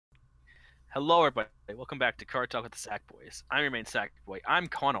Hello, everybody. Welcome back to Card Talk with the Sack Boys. I'm your main Sack Boy. I'm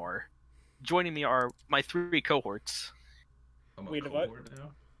Connor. Joining me are my three cohorts. Wait,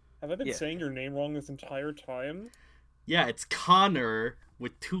 have I been saying your name wrong this entire time? Yeah, it's Connor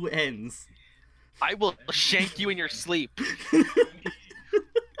with two N's. I will shank you in your sleep.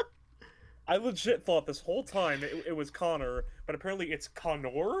 I legit thought this whole time it was Connor, but apparently it's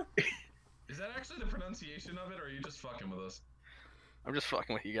Connor? Is that actually the pronunciation of it, or are you just fucking with us? I'm just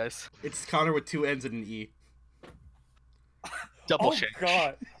fucking with you guys. It's Connor with two N's and an E. Double shank.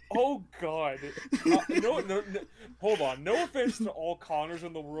 Oh god. No, hold on. No offense to all Connors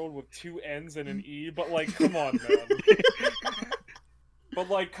in the world with two N's and an E, but like, come on, man.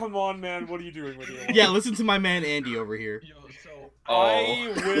 Come on, man. What are you doing with your life? Yeah, listen to my man Andy over here. Yo, so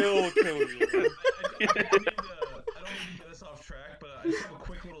I will kill you. I don't need to get us off track, but I just have a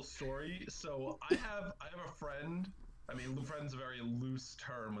quick little story. So I have a friend. I mean, friend's a very loose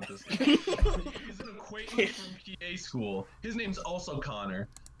term with this guy. He's an acquaintance from PA school. His name's also Connor,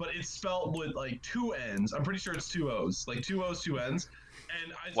 but it's spelled with like two N's. I'm pretty sure it's two O's, like two O's, two N's.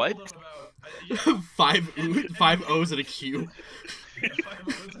 And I told him about five O's and a Q. Yeah, 5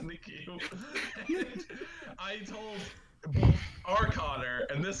 O's and a Q. And I told both our Connor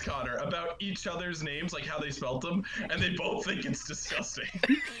and this Connor about each other's names, like how they spelt them, and they both think it's disgusting.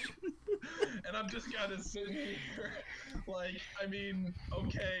 And I'm just kind of sitting here, like, I mean,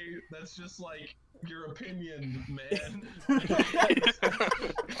 okay, that's just like your opinion, man.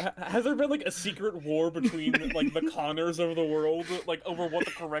 Has there been like a secret war between like the Connors of the world, like over what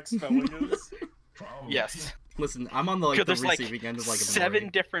the correct spelling is? Probably. Yes. Listen, I'm on the There's receiving end of like seven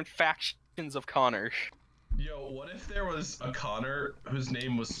different factions of Connor. Yo, what if there was a Connor whose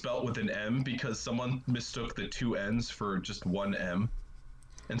name was spelt with an M because someone mistook the two N's for just one M?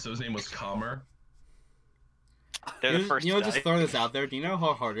 And so his name was Comer. They're the first. Just throwing this out there. Do you know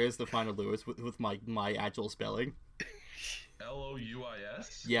how hard it is to find a Lewis with my actual spelling?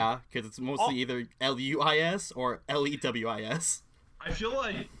 Louis? Yeah, because it's mostly either Luis or Lewis. I feel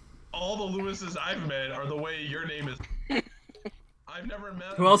like all the Lewises I've met are the way your name is. I've never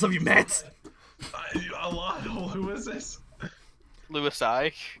met. Who else have you met? A lot of Lewises. Louis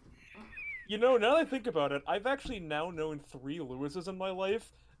I. You know, now that I think about it, I've actually now known 3 Lewises in my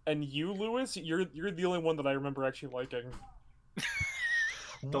life, and you, Lewis, you're the only one that I remember actually liking.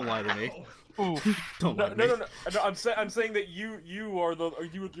 Don't lie to me. Ooh. Don't lie to me. No. I'm saying that you're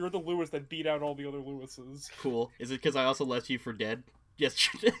the Lewis that beat out all the other Lewises. Cool. Is it because I also left you for dead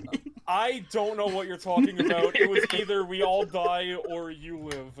yesterday? I don't know what you're talking about. It was either we all die or you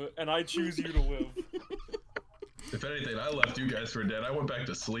live, and I choose you to live. If anything, I left you guys for dead. I went back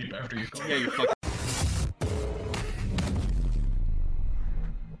to sleep after you called. Yeah, you fuck.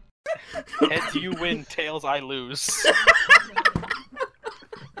 Heads you win, tails I lose.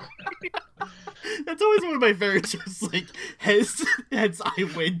 That's always one of my favorites. Just like heads I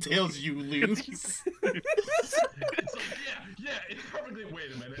win, tails you lose. It's like, yeah, it's perfectly.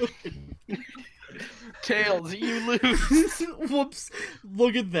 Wait a minute. Tails you lose. Whoops!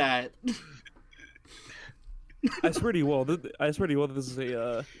 Look at that. I swear to you, that this is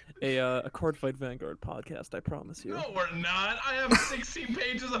a Card Fight Vanguard podcast. I promise you. No, we're not. I have 16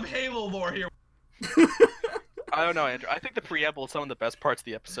 pages of Halo lore here. I don't know, Andrew. I think the preamble is some of the best parts of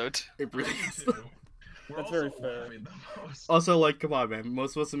the episode. It really is. That's very fair. Also, like, come on, man.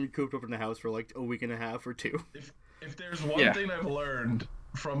 Most of us have been cooped up in the house for like a week and a half or two. If there's one thing I've learned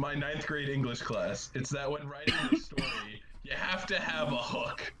from my 9th grade English class, it's that when writing a story, you have to have a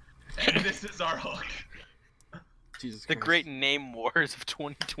hook. And this is our hook. Jesus The Christ. great name wars of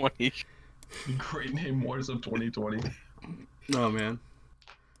 2020. Great name wars of 2020. Oh, man.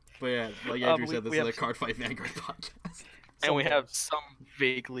 But yeah, like Andrew said, this is a Card Fight Vanguard podcast. And we have some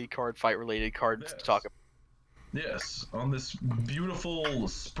vaguely card fight related cards to talk about. Yes, on this beautiful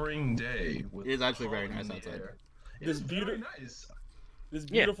spring day. With It is actually very calm nice in the outside. air. It This is very nice. This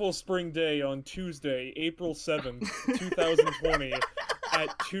beautiful spring day on Tuesday, April 7th, 2020,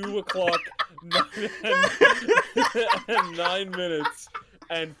 at 2 o'clock and 9 minutes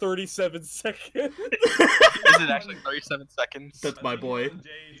and 37 seconds. Is it actually 37 seconds? That's my boy.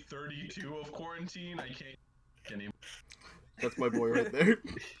 Day 32 of quarantine. I can't anymore. That's my boy right there.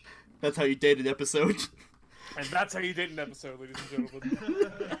 That's how you date an episode. And that's how you did an episode, ladies and gentlemen.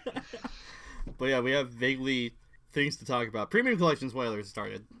 But yeah, we have vaguely things to talk about. Premium Collection spoilers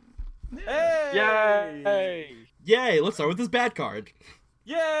started. Hey! Yay! Yay! Let's start with this bad card.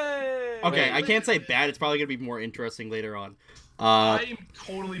 Yay! Okay, I can't say bad. It's probably gonna be more interesting later on. I'm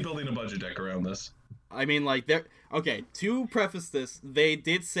totally building a budget deck around this. I mean, like, they're... Okay, to preface this, they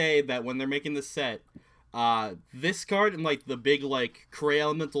did say that when they're making the set, This card and like the big like Cray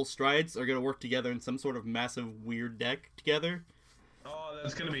Elemental Strides are gonna work together in some sort of massive weird deck together. Oh,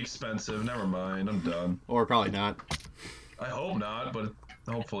 that's gonna be expensive. Never mind. I'm done. Or probably not. I hope not, but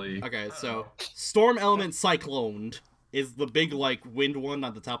hopefully. Okay, I don't so know. Storm Element Cycloned is the big like wind one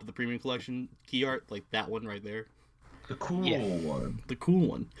on the top of the premium collection key art, like that one right there. The cool Yeah. one. The cool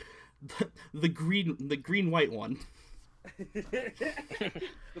one. The green white one. The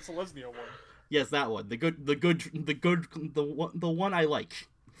Selesnya one. Yes, that one. The one I like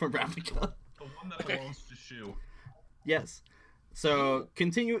from Ravnica. The one that belongs to Shu. Yes. So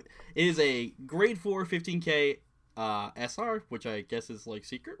continue. It is a grade 4 15k SR, which I guess is like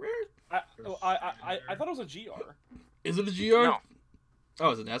secret rare. I thought it was a GR. Is it a GR? No.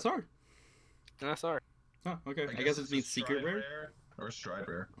 Oh, is it SR? SR. Oh, okay. I guess it it's means a secret stride rare. Or a stride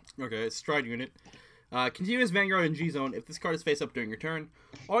rare. Okay, it's Stride unit. Continuous Vanguard in G-Zone. If this card is face up during your turn,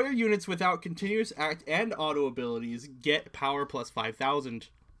 all your units without continuous act and auto abilities get power plus 5,000.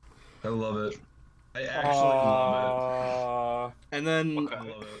 I love it. I actually love And then, it. I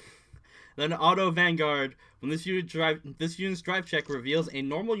love it. then Auto Vanguard. When this unit's drive check reveals a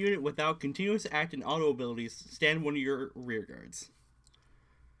normal unit without continuous act and auto abilities, stand one of your rear guards.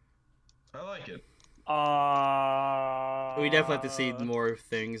 I like it. We definitely have to see more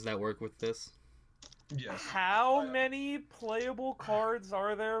things that work with this. Yes. How many playable cards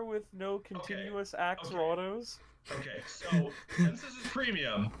are there with no continuous acts okay. or autos? Okay, so since this is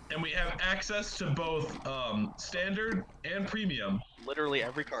premium, and we have access to both standard and premium, Literally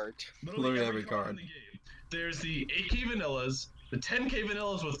every card. Literally every card. in the game, there's the 8k vanillas, the 10k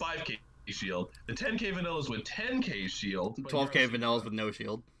vanillas with 5k shield, the 10k vanillas with 10k shield, but 12k you're also- vanillas with no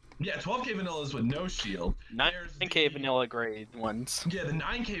shield. Yeah, 12k vanillas with no shield. There's 9k the- vanilla grade ones. Yeah, the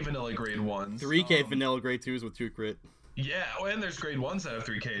 9k vanilla grade ones. 3k vanilla grade 2s with 2 crit. Yeah, oh, and there's grade 1s that have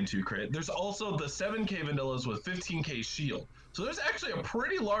 3k and 2 crit. There's also the 7k vanillas with 15k shield. So there's actually a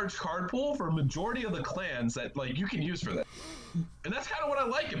pretty large card pool for a majority of the clans that like you can use for that. And that's kind of what I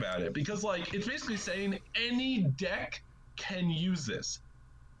like about it, because like it's basically saying any deck can use this.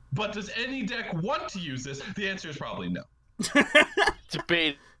 But does any deck want to use this? The answer is probably no.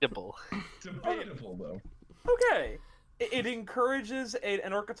 Debatable. Debatable though. Okay. It encourages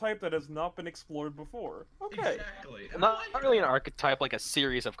an archetype that has not been explored before. Okay. Exactly. And I Not like really that. an archetype, like a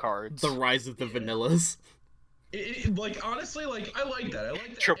series of cards. The rise of the vanillas. Like honestly, like I like that. I like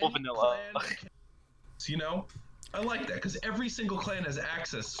that. Triple any vanilla. clan can- you know, I like that because every single clan has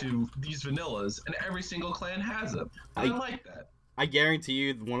access to these vanillas, and every single clan has them. And I like that. I guarantee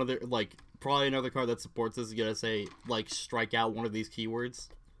you, one of the like probably another card that supports this is gonna say like strike out one of these keywords.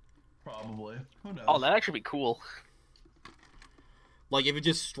 Probably. Who knows? Oh, that'd actually be cool. Like if it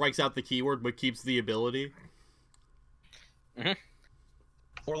just strikes out the keyword but keeps the ability.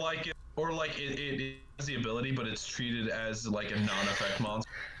 Or like it has the ability, but it's treated as like a non-effect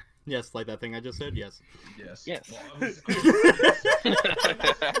monster. Yes, like that thing I just said. Yes. Yes. Yes. Well,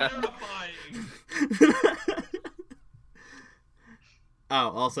 clarifying. Oh,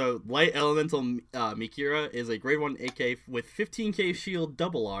 also, Light Elemental Mikira is a grade 1 AK with 15k shield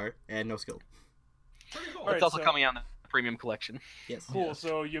double R and no skill. Pretty cool. Alright, It's also so- coming out in the premium collection. Yes. Cool, Yes.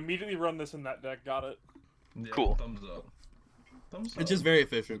 so you immediately run this in that deck, got it. Yeah, Cool. Thumbs up. Thumbs up. It's just very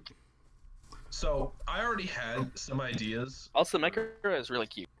efficient. So I already had some ideas. Also, Mekara is really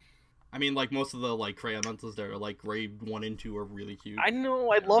cute. I mean, like most of the like Cray Elementals that are like grade 1 and 2 are really cute. I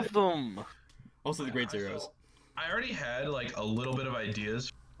know, I love them. Also the grade zeros. So, I already had like a little bit of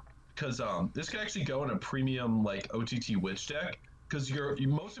ideas because this could actually go in a premium like OTT witch deck because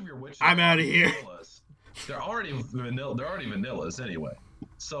most of your witches. I'm are outta here. vanillas. They're already vanilla. They're already vanillas anyway.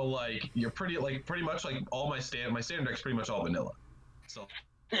 So like you're pretty much like all my standard deck's pretty much all vanilla. So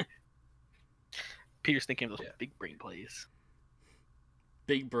Peter's thinking of those Yeah. big brain plays.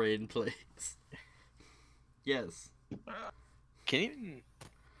 Big brain plays. Yes. Can you?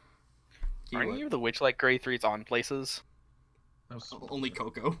 Keyword. Aren't you the witch like grade 3s on places? that was so Only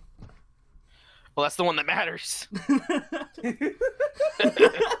Coco. Well, that's the one that matters.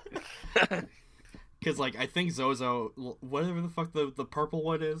 Because like I think Zozo, whatever the fuck the purple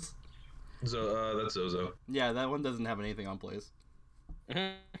one is. So that's Zozo. Yeah, that one doesn't have anything on plays.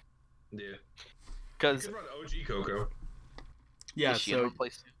 Yeah. Because You could run OG Coco. Yeah, she so on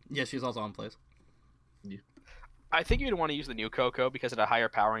place. yeah, she's also on plays. I think you'd want to use the new Coco because at a higher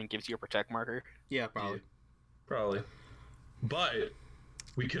power and gives you a protect marker. Yeah, probably. Probably. But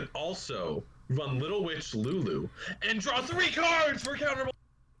we could also run Little Witch Lulu and draw 3 cards for counterable.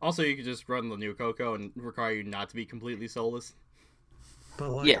 Also, you could just run the new Coco and require you not to be completely soulless.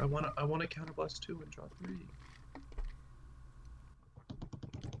 But like, Yeah. I want to counterblast 2 and draw 3.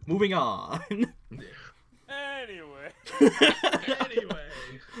 Moving on. Anyway. Anyway,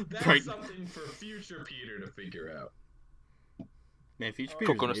 that's Right. something for future Peter to figure out. Man, Future Peter's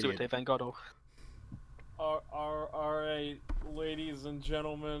an Kokonosuke idiot. Vangado. Alright, ladies and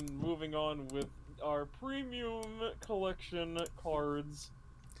gentlemen, moving on with our premium collection cards.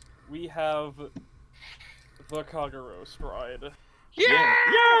 We have the Kagero Stride. Yeah!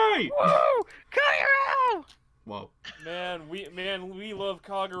 Yay! Woo! Kagero! Whoa. Man, we love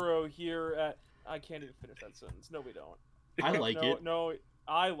Kagero here at. I can't even finish that sentence. No, we don't. I like no, it. No,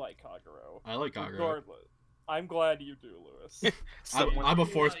 I like Kagero. I like Kagero. Regardless, I'm glad you do, Lewis. Someone- I'm a Do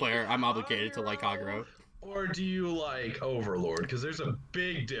you Force like player. I'm obligated to like Kagero. Or do you like Overlord? Because there's a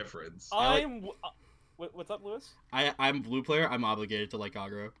big difference. I'm. What's up, Lewis? I'm blue player. I'm obligated to like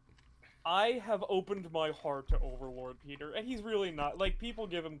Kagero. I have opened my heart to Overlord Peter, and he's really not. Like, people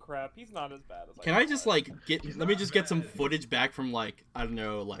give him crap. He's not as bad as I Can I thought. just like get? He's Let me not just get some bad. footage back from like I don't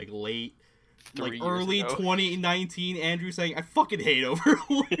know, like late, 3 like years early ago. 2019. Andrew saying I fucking hate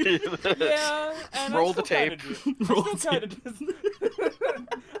Overlord. Yeah, and Roll I the still kinda tape. do. Roll I the still kind of do.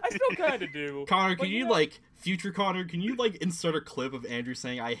 I still kind of do. Connor, But can you know- like future Connor? Can you like insert a clip of Andrew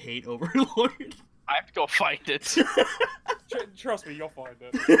saying I hate Overlord? I have to go find it. Trust me, you'll find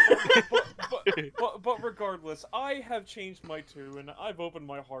it. But regardless, I have changed my tune, and I've opened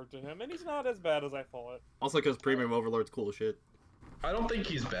my heart to him, and he's not as bad as I thought. Also, because premium Overlord's cool as shit. I don't think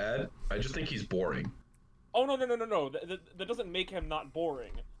he's bad. I just think he's boring. Oh no. That doesn't make him not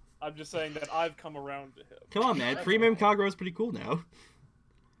boring. I'm just saying that I've come around to him. Come on, man. That's Premium all. Kagero's pretty cool now.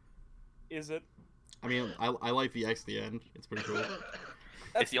 Is it? I mean, I like the X the end. It's pretty cool.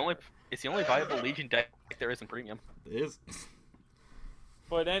 It's the only viable Legion deck there is in premium. It is.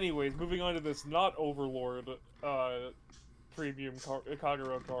 But anyways, moving on to this not Overlord premium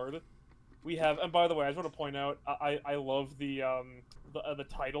Kagero card, we have. And by the way, I just want to point out, I love the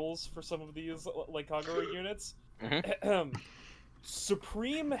titles for some of these like Kagero units.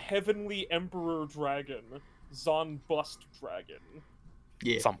 Supreme Heavenly Emperor Dragon, Zonbust Dragon.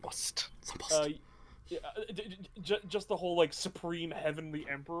 Yeah. Some bust. Yeah, just the whole like Supreme Heavenly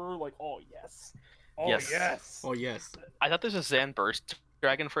Emperor, like oh yes, oh Yes. yes. Oh yes. I thought this was Zan Burst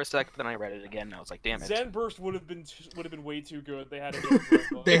Dragon for a sec, but then I read it again and I was like, damn it. Zenburst would have been way too good. They had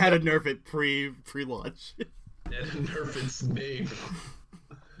to They had to nerf it pre-launch. And nerf its name.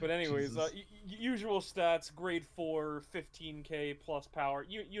 But anyways, Jesus. usual stats: grade 4, 15k plus power.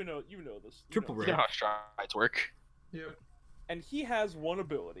 You know this. Triple You rare. know how strides work. Yep. And he has one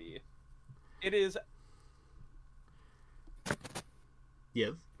ability. It is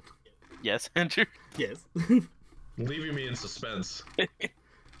Yes. Yes, Andrew. Yes. Leaving me in suspense.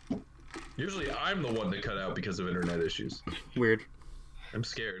 Usually I'm the one to cut out because of internet issues. Weird. I'm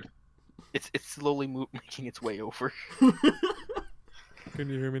scared. It's slowly making its way over. Can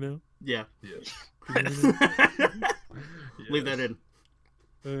you hear me now? Yeah. Yes. Leave that in.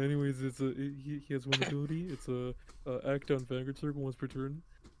 Anyways, he has one ability. It's a act on Vanguard Circle once per turn.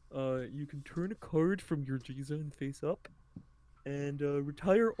 You can turn a card from your G zone face up, and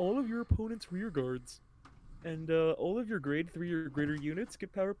retire all of your opponent's rear guards, and all of your grade 3 or greater units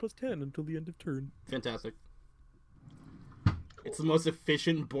get power plus 10 until the end of turn. Fantastic. It's the most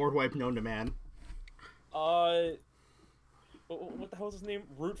efficient board wipe known to man. What the hell is his name?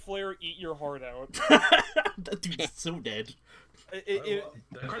 Root Flare, eat your heart out. That dude's so dead. It,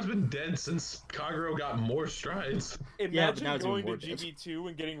 That card's been dead since Kagero got more strides. Yeah, but imagine now it's going to rewarded. GB2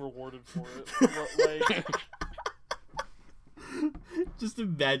 and getting rewarded for it. Like, Just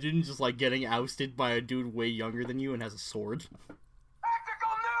imagine just like getting ousted by a dude way younger than you and has a sword.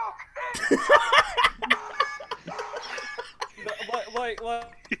 like,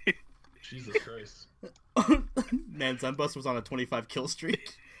 Jesus Christ. Man, Zenbust was on a 25 kill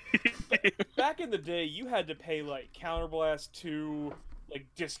streak. back in the day, you had to pay like Counterblast 2, like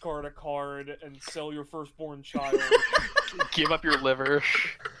discard a card and sell your firstborn child. Give up your liver.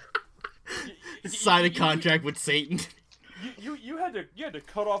 Sign a contract with Satan. You had to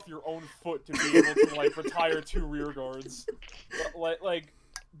cut off your own foot to be able to like retire 2 rear guards.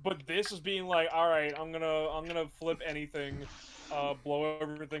 But this is being like, all right, I'm gonna flip anything, blow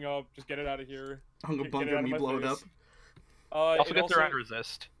everything up, just get it out of here. I'm gonna Get bunker it out me, of my blow it up. face. Also It gets around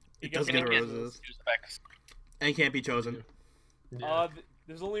resist. It does gets get around around resist. resist. Use effects. And can't be chosen. Yeah.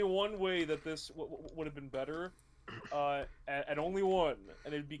 There's only one way that this would have been better, and only one,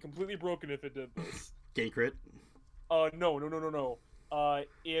 and it'd be completely broken if it did this. Gate crit. No.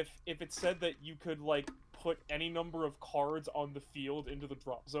 If it said that you could like put any number of cards on the field into the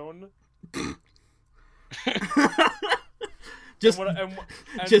drop zone, Just, and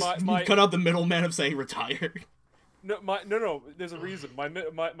just my cut out the middleman of saying retire. No. There's a reason.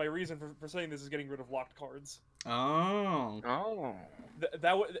 My reason for saying this is getting rid of locked cards. Oh. Oh.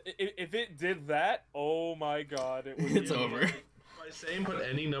 If it did that, oh my god, it would. It's over. By saying put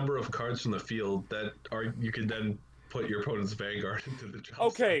any number of cards from the field that are you can then put your opponent's Vanguard into the drop.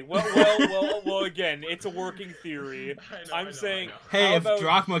 Okay, well. Again, it's a working theory. I'm saying. Hey, how if about...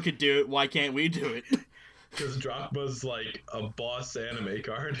 Drachma could do it, why can't we do it? Because Drachma's like a boss anime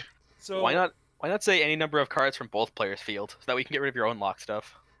card. So Why not say any number of cards from both players' field, so that we can get rid of your own lock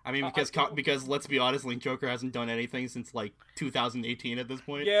stuff? I mean, because let's be honest, Link Joker hasn't done anything since like 2018 at this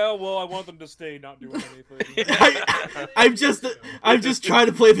point. Yeah, well, I want them to stay not doing anything. I'm just trying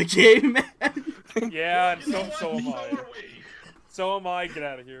to play the game, man. Yeah, and You know so what? am I. So are we. So am I. Get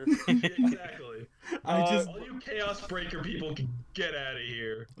out of here. Exactly. I'm All you Chaos Breaker people can get out of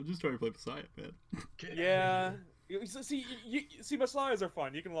here. just trying to play Messiah, man. Get Yeah. See, Messiahs are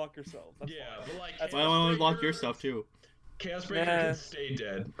fun. You can lock yourself. That's Yeah, fine. but like That's Why don't we lock your stuff too? Chaos Breaker Nah. can stay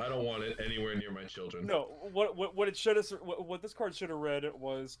dead. I don't want it anywhere near my children. No, what this card should have read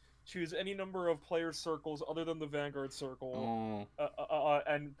was choose any number of player circles other than the Vanguard circle, Oh.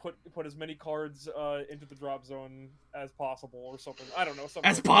 and put as many cards into the drop zone as possible, or something. I don't know. Something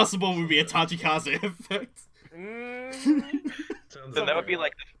As like possible would be a Tachikaze effect. that. Sounds Then that would be right.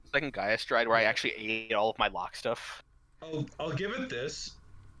 like the second Gaia Stride, where I actually ate all of my lock stuff. I'll give it this.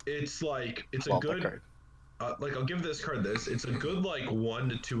 It's like it's a Well, that good. card. I'll give this card this. It's a good like 1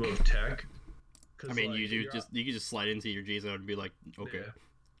 to 2 of tech. 'Cause, I mean, like, you can just slide into your G zone and be like, okay. Yeah.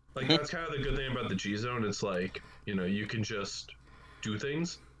 Like that's kind of the good thing about the G zone. It's like you can just do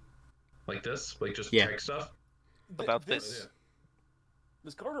things like this, like just Yeah. tech stuff. About this. this.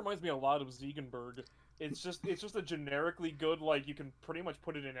 This card reminds me a lot of Ziegenberg. It's just a generically good, like, you can pretty much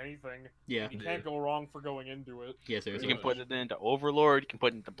put it in anything. Yeah, You can't go wrong for going into it. yeah, You seriously. can put it into Overlord, you can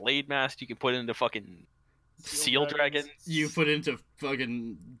put it into Blade Master, you can put it into fucking Seal Dragons. You put into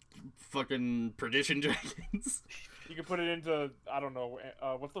fucking Perdition Dragons. You can put it into, I don't know,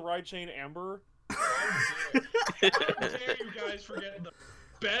 what's the ride chain? Amber? How dare you guys forget the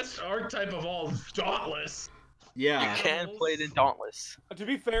best archetype of all, Dauntless? You Yeah, can play it in Dauntless. To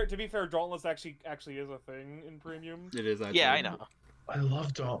be fair, Dauntless actually is a thing in Premium. it is. Actually. Yeah, I know. I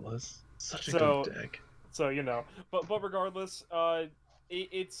love Dauntless. Such a So- good deck. So but regardless,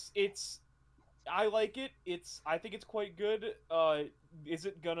 it's I like it. I think it's quite good. Is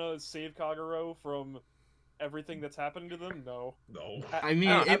it gonna save Kagero from everything that's happening to them? No. No. I mean,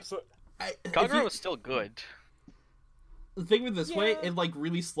 if Kagero you- is still good. the thing with this way, Yeah. it like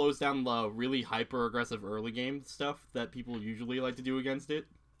really slows down the really hyper aggressive early game stuff that people usually like to do against it.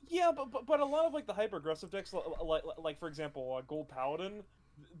 Yeah, but a lot of like the hyper aggressive decks, like for example, Gold Paladin,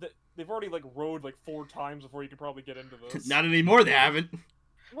 they've already like rode like 4 times before you could probably get into this. Not anymore. They haven't.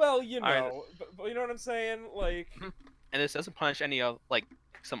 Well, you know, Alright. but you know what I'm saying? Like, And this doesn't punish any of like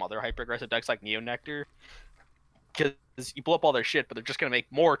some other hyper aggressive decks like Neo Nectar. Because you blow up all their shit, but they're just gonna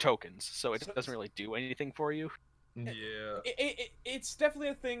make more tokens, so it doesn't really do anything for you. Yeah. it's definitely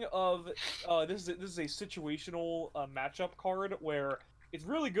a thing of this is a situational matchup card where it's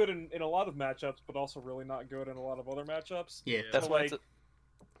really good in a lot of matchups, but also really not good in a lot of other matchups. Yeah. That's So, why like,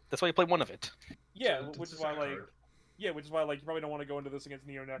 that's why you play one of it. yeah, It's which a is why set like card. which is why like you probably don't want to go into this against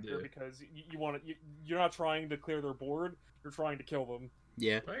Neo Nectar Yeah. because you're not trying to clear their board, you're trying to kill them.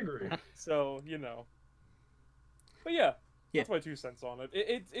 Yeah. I agree. So but yeah, Yeah. that's my 2 cents on it.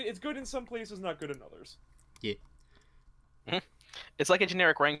 It's good in some places, not good in others. It's like a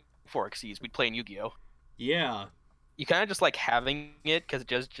generic rank 4 Xyz we'd play in Yu-Gi-Oh! Yeah. You kind of just like having it because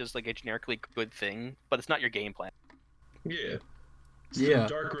it's just like a generically good thing, but it's not your game plan. Yeah. It's Yeah. the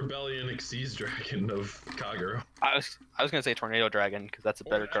Dark Rebellion Xyz Dragon of Kagero. I was gonna say Tornado Dragon because that's a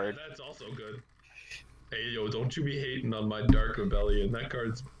better yeah, card. That's also good. Hey yo, don't you be hating on my Dark Rebellion. That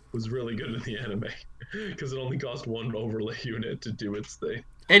card was really good in the anime because it only cost 1 overlay unit to do its thing.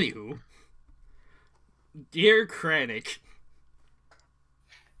 Anywho, dear Kranich.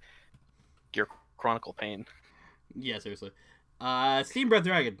 Gear Chronicle Pain. Yeah, seriously. Steam Breath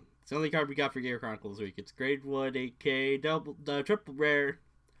Dragon. It's the only card we got for Gear Chronicle this week. It's grade 1, 8K, triple rare. Should have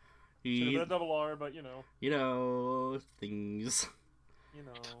He, been a double R, but things. you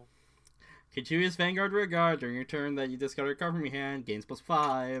know. Continuous Vanguard Regard during your turn that you discard a card from your hand, gains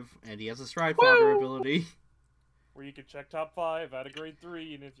 +5, and he has a Stride Fodder ability. Where you could check top 5, add a grade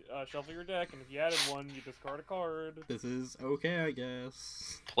 3, and if shuffle your deck, and if you added 1, you discard a card. This is okay, I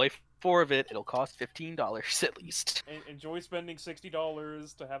guess. Play 4 of it. It'll cost $15 at least. And enjoy spending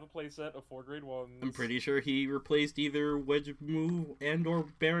 $60 to have a playset of 4 grade 1s. I'm pretty sure he replaced either Wedge Move and or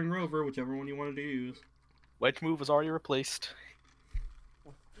Baron Rover, whichever one you wanted to use. Wedge Move was already replaced.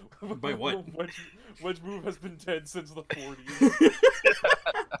 By what? Wedge move has been dead since the 40s.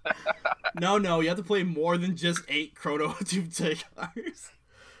 No, you have to play more than just 8 Chrono Tube Tigers.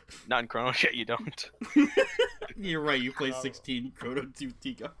 Not in Chrono shit, you don't. You're right, you play No. 16 Chrono Tube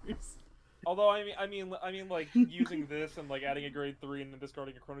Tigers. Although I mean, like using this and like adding a grade 3 and then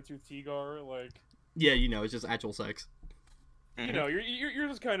discarding a Chrono 2 Tigar, like Yeah, you know, it's just actual sex. you know, you're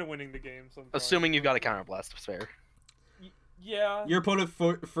just kind of winning the game sometimes. Assuming you've got a counterblast, it's fair. Yeah. Your opponent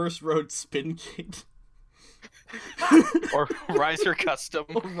first rode Spin Kid. Or Riser Custom.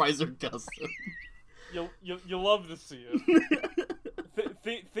 Or Riser Custom. You love to see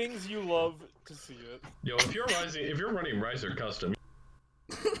it. Things you love to see it. Yo, if you're running Riser Custom,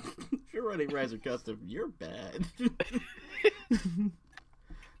 If you're running Riser Custom, you're bad.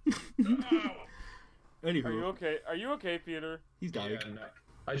 Anywho, Are you okay? Are you okay, Peter? he's dying. yeah, no.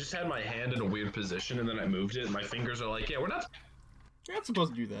 I just had my hand in a weird position and then I moved it and my fingers are like, yeah, we're not. You're not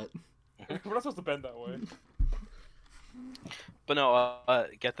supposed to do that. We're not supposed to bend that way. But no,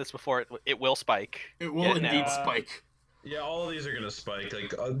 get this before it will spike. It will Yeah, indeed no. spike. Yeah, all of these are gonna spike.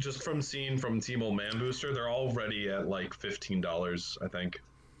 Like just from seeing from Team Old Man Booster, they're already at like $15, I think,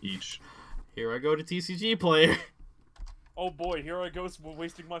 each. Here I go to TCG player. Oh boy, here I go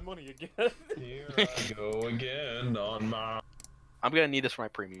wasting my money again. Here I go again on my I'm gonna need this for my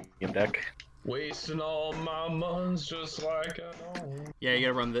premium deck. wasting all my months just like I don't. Yeah, you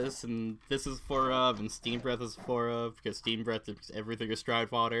gotta run this, and this is for and Steam Breath is for because Steam Breath is everything is Stride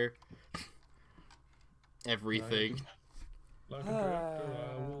Fodder. Everything. Like a drifter,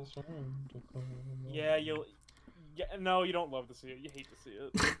 I was on to come. Yeah, no, you don't love to see it. You hate to see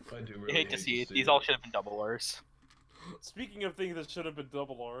it. I do You really hate to see it. These all should have been double R's. Speaking of things that should have been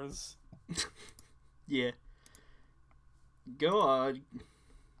double R's, Yeah. Go on.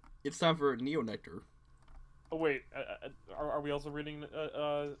 It's time for Neo Nectar. oh wait, are we also reading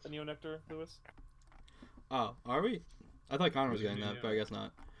a Neo Nectar, Lewis? Oh, are we? I thought Connor was getting that, but I guess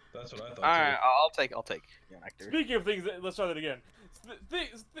not. That's what I thought. Alright, too. I'll take Nectar. Speaking of things, let's try that again.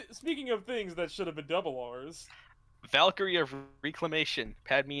 Speaking of things that should have been double R's, Valkyrie of Reclamation,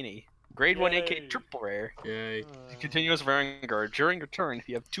 Padmini. Grade 1 Yay. AK triple rare. Yay. Continuous Vanguard. During your turn, if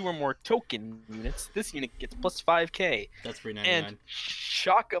you have 2 or more token units, this unit gets plus 5k. That's free And 99.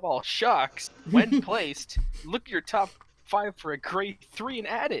 shock of all shocks, when placed, look at your top 5 for a grade 3 and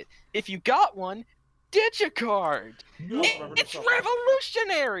add it. If you got one, Digicard! you also remember to It's shuffle.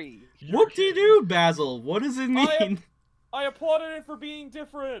 revolutionary! Whoop de doo, Basil. What does it mean? I applauded it for being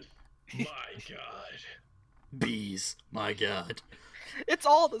different. My God. Bees. My god. It's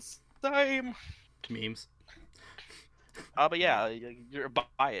all the same. Memes. But yeah, you're buy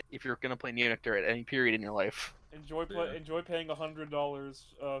it if you're gonna play Neonectar at any period in your life. Enjoy Yeah. enjoy paying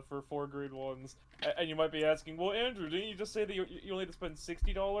 $100 for 4 grade 1s. And you might be asking, well, Andrew, didn't you just say that you only had to spend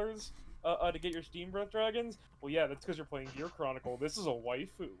 $60 to get your Steam Breath Dragons? Well, yeah, that's because you're playing Gear Chronicle. This is a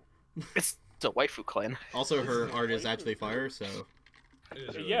waifu. It's a waifu clan. Also, her art is actually fire, so. It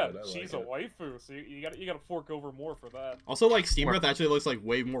is really Yeah, good, I like she's it. a waifu, so you gotta fork over more for that. Also, like, Steam More- Breath actually looks like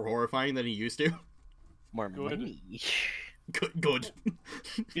way more horrifying than he used to. More Good. money. Good.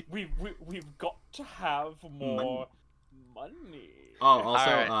 We've got to have more money. Oh, also,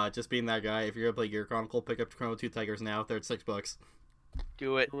 Alright. just being that guy, if you're gonna play Gear Chronicle, pick up Chrono 2 Tigers now. They're at $6.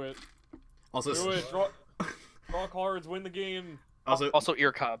 Do it. Do it. Also, Do it. Draw cards, win the game. Also,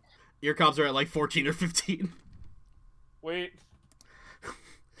 Ear Cobb. ear cobs are at like 14 or 15. Wait.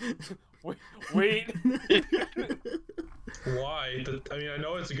 Wait. Why? I mean, I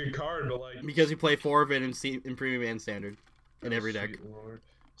know it's a good card, but like. Because you play 4 of it in Premium and Standard. In every deck. Sweet Lord.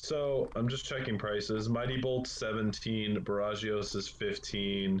 So I'm just checking prices. Mighty Bolt 17, Baragios is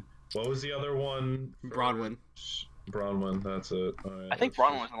 15. What was the other one? Bronwyn. Bronwyn, that's it. All right, I think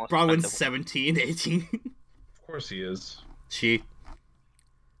let's Bronwyn was just- the most Bronwyn's expensive 17, 18. Of course he is. She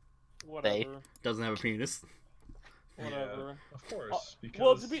Whatever. doesn't have a penis. Whatever. Of course. Because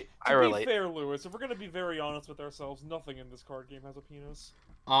Well, to be I relate. fair, Lewis, if we're gonna be very honest with ourselves, nothing in this card game has a penis.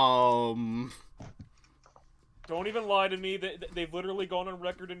 Don't even lie to me. They've literally gone on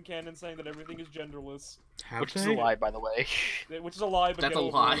record in canon saying that everything is genderless, Have Which is they? a lie, by the way. which is a lie. But That's get a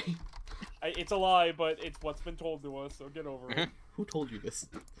over lie. It. It's a lie, but it's what's been told to us. So get over it, Who told you this?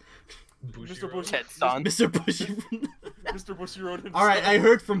 Mr. Bush. Ted Son. Mr. Bushy. Mr. Bushiroad himself. Alright, I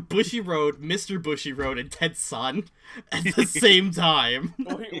heard from Bushy Road, Mr. Bushy Road, and Ted's son at the same time.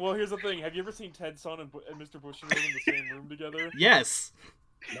 Well, here's the thing. Have you ever seen Ted Son and Mr. Bushiroad in the same room together? Yes.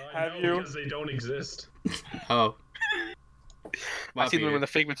 No, I Have know you? because they don't exist. Oh. I've seen them Peter. in the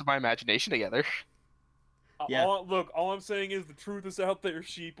figments of my imagination together. Yeah. All I'm saying is the truth is out there,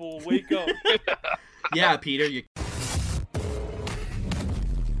 sheeple. Wake up. Yeah, Peter, you.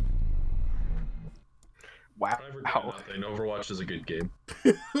 Wow. I regret nothing. Overwatch is a good game.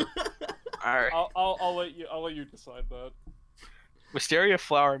 Alright. I'll let you decide that. Wisteria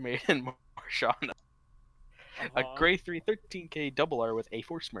Flower Maiden Marshana. A Uh-huh. grade 3 13k double R with a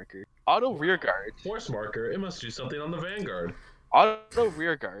force marker. Auto rear guard. Force marker. It must do something on the Vanguard. Auto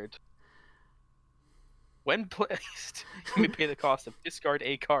rear guard. When placed, you may pay the cost of discard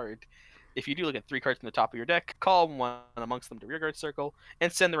a card. If you do, look at 3 cards from the top of your deck, call one amongst them to rear guard circle,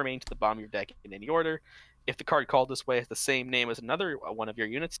 and send the remaining to the bottom of your deck in any order. If the card called this way has the same name as another one of your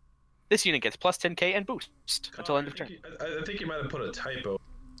units, this unit gets plus 10k and boost until end of turn. I think you might have put a typo.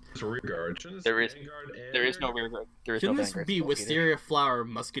 It's rear guard. Shouldn't it There say is- Vanguard and There is no rear guard. There is Shouldn't no this Vanguard be spell either. Wisteria Flower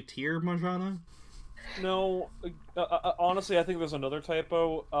Musketeer Marjana? No, honestly, I think there's another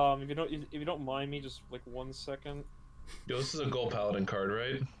typo. If you don't mind me, just like 1 second. Yo, this is a Gold Paladin card,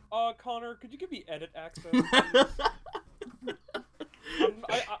 right? Connor, could you give me edit access? Please?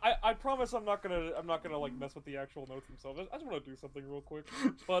 I promise I'm not gonna like mess with the actual notes themselves. I just want to do something real quick.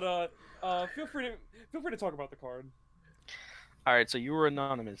 But feel free to talk about the card. Alright, so you were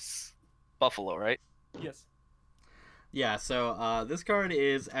anonymous. Buffalo, right? Yes. Yeah, so this card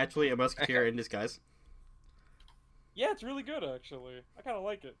is actually a Musketeer in disguise. Yeah, it's really good actually. I kind of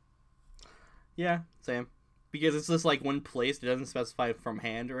like it. Yeah, same. Because it's just like when placed, it doesn't specify from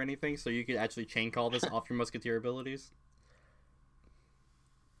hand or anything, so you could actually chain call this off your Musketeer abilities.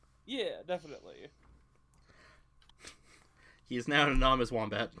 Yeah, definitely. He is now an anonymous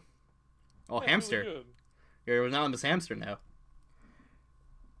wombat. Oh, Yeah, it's hamster. really good. You're an anonymous hamster now.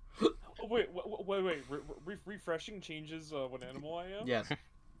 Oh, wait. Refreshing changes what animal I am? Yes.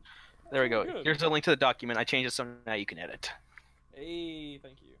 There we go. Good. Here's a link to the document. I changed it so now you can edit. Hey,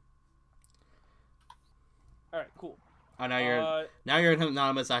 thank you. Alright, cool. Oh, now you're an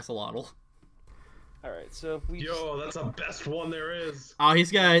anonymous axolotl. Alright, so if we Yo, that's the best one there is. Oh,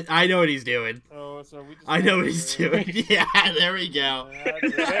 he's got. I know what he's doing. so we just I know what he's doing. Yeah, there we go.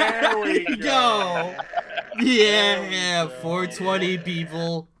 There we Go. Yeah, 420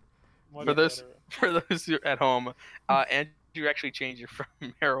 people. Much For this- better. For those who are at home, Andrew actually changed it from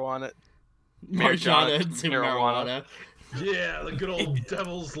marijuana. Marjana Marjana to to marijuana. marijuana. Yeah, the good old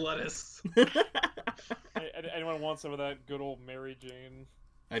devil's lettuce. Anyone want some of that good old Mary Jane?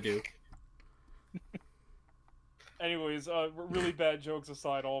 I do. Anyways, really bad jokes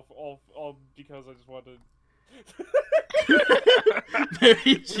aside, all because I just wanted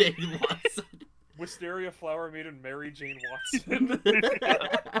Mary Jane Watson. Wisteria Flower Maiden Mary Jane Watson.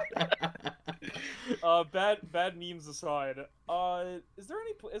 Bad memes aside, is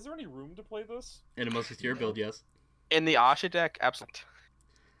there any room to play this? In a Musketeer build, yes. In the Asha deck, absolutely.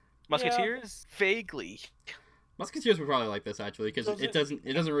 Musketeers, vaguely. Musketeers would probably like this actually because Does it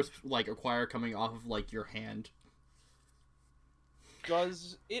doesn't like require coming off of like your hand.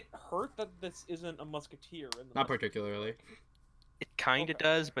 Does it hurt that this isn't a musketeer? Not particularly. It kind of Okay.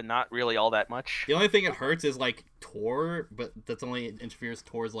 does, but not really all that much. The only thing it hurts is like Tor, but that's only interferes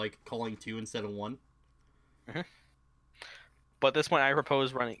towards like calling 2 instead of 1. But this one I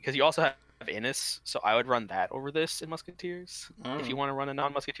propose running because you also have Innis, so I would run that over this in Musketeers. If you want to run a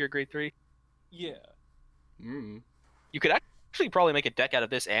non-Musketeer grade 3, Yeah. you could actually probably make a deck out of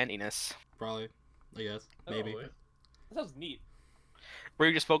this and Innis, Probably, I guess, maybe. Probably. That sounds neat. where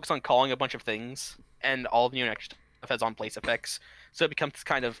you just focus on calling a bunch of things, and all of the unit stuff has on place effects, so it becomes this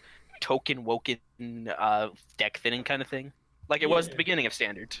kind of token woken deck thinning kind of thing, like it was at the Yeah. beginning of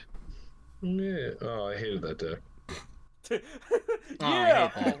Standard. Yeah. Oh, I hated that deck. Yeah.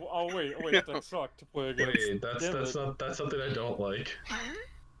 hate that. Wait, that deck sucked to play against. Wait, that's something I don't like.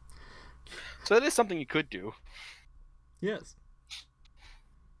 So that is something you could do. Yes.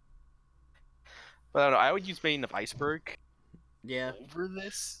 But I don't know, I would use Maiden of Iceberg Yeah. over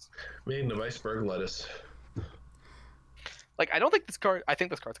this. Maiden of Iceberg lettuce. Like, I think this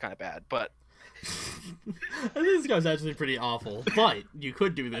card's kind of bad, but I think this guy's actually pretty awful, but you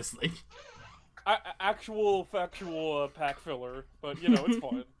could do this thing. Actual factual pack filler, but you know it's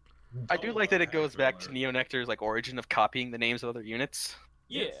fine. I do like that it goes back to Neonectar's like origin of copying the names of other units.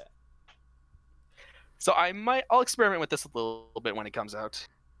 Yeah. So I'll experiment with this a little bit when it comes out.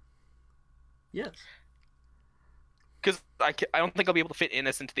 Yes. Because I don't think I'll be able to fit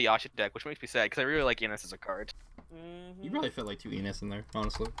Innis into the Asha deck, which makes me sad, because I really like Innis as a card. Mhm. You probably fit like 2 Enos in there,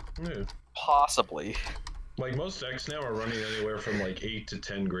 honestly. Yeah. Possibly. Like most decks now are running anywhere from like 8 to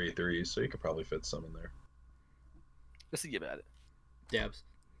 10 grade 3s, so you could probably fit some in there. Let's see about it. Dabs.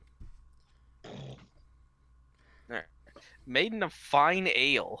 Maiden of Fine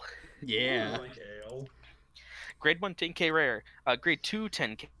Ale. Yeah. Like ale. Grade 1 10k rare. Grade 2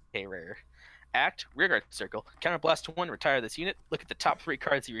 10k rare. Act, rearguard circle. Counterblast 1, retire this unit. Look at the top 3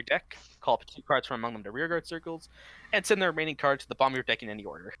 cards of your deck. Call up 2 cards from among them to rearguard circles. And send the remaining cards to the bottom of your deck in any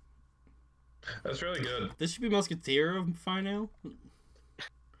order. That's really good. This should be Musketeer of Final.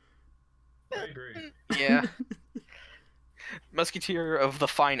 I agree. Yeah. Musketeer of the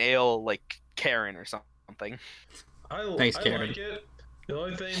Fine Ale, like Karen or something. Thanks, I Karen. like it. The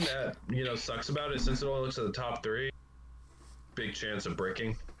only thing that, sucks about it, since it only looks at the top 3, big chance of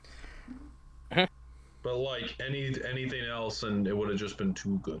breaking. But like anything else, and it would have just been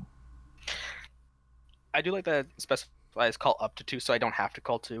too good. I do like that it specifies call up to 2, so I don't have to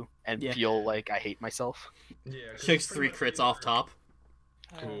call 2 and Yeah. feel like I hate myself. Yeah, 'cause Takes it's 3 pretty much crits off top.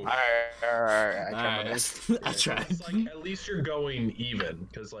 Cool. I tried my best. I tried. It's like at least you're going even,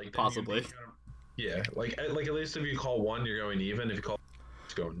 because like then Possibly. you'd be yeah, like at least if you call 1, you're going even. If you call,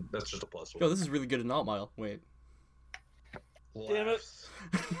 it's going. That's just a plus 1. Yo, this is really good in Alt Mile. Wait. Damn it.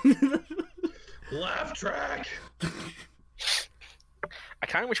 Laugh track. I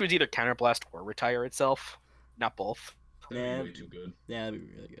kind of wish it was either counterblast or retire itself, not both. That'd Yeah. be way too good. Yeah, that'd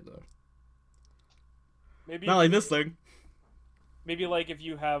be really good though. Maybe Not like this thing. maybe like if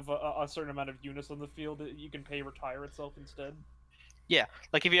you have a certain amount of units on the field, you can pay retire itself instead.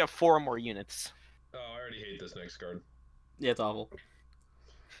 Like if you have 4 or more units. Oh, I already hate this next card. Yeah, it's awful.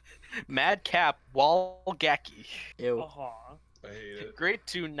 Madcap Walgaki. Ew. Uh-huh. I hate it. Grade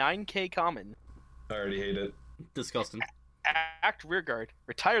 2 9k common. I already hate it. Disgusting. Act rearguard.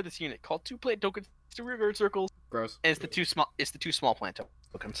 Retire this unit. Call 2 plant tokens to rearguard circles. Gross. And it's the two small plant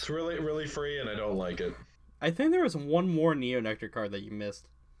tokens. It's really, really free, and I don't like it. I think there was one more Neo Nectar card that you missed.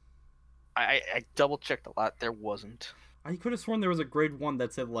 I double checked a lot. There wasn't. I could have sworn there was a grade 1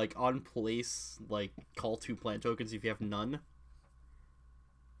 that said, like, on place, like, call 2 plant tokens if you have none.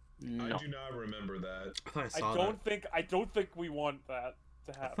 No. I do not remember that. I thought I I saw don't think we want that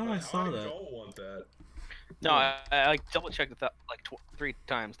to I happen. thought I saw I that. don't want that. No, I like double checked that like 3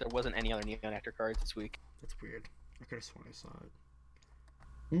 times. There wasn't any other Neo Nectar cards this week. That's weird. I could have sworn I saw it.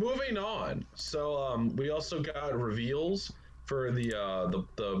 Moving on. So we also got reveals for the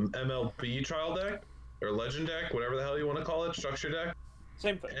MLB trial deck or legend deck, whatever the hell you want to call it, structure deck.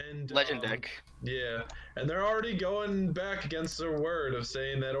 Same thing. And Legend deck. Yeah, and they're already going back against their word of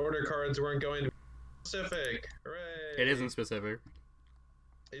saying that order cards weren't going to be specific. Hooray! It isn't specific.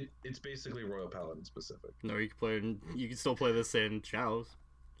 It's basically Royal Paladin specific. No, you can play. You can still play this in Shadows.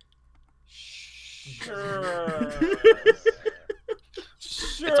 Sure.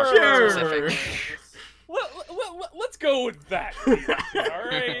 Sure. Specific. Let's go with that. All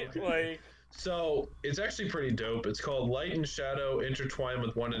right, like. So it's actually pretty dope. It's called Light and Shadow Intertwine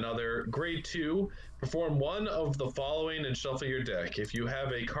with One Another. Grade 2. Perform one of the following and shuffle your deck. If you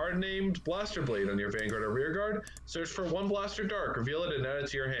have a card named Blaster Blade on your Vanguard or Rearguard, search for one Blaster Dark, reveal it, and add it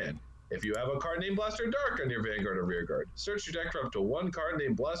to your hand. If you have a card named Blaster Dark on your Vanguard or Rearguard, search your deck for up to one card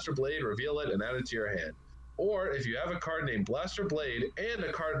named Blaster Blade, reveal it, and add it to your hand. Or if you have a card named Blaster Blade and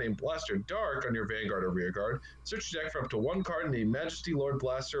a card named Blaster Dark on your Vanguard or Rearguard, search your deck for up to one card named Majesty Lord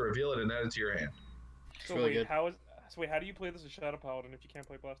Blaster, reveal it, and add it to your hand. So really wait, good. how do you play this as Shadow Paladin if you can't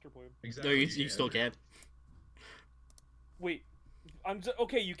play Blaster Blade? No, you still can. Wait,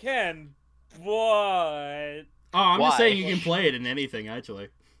 okay, you can, but Oh, I'm Why? just saying you can play it in anything, actually.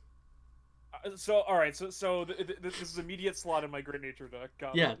 so all right, so this is immediate slot in my Great Nature deck.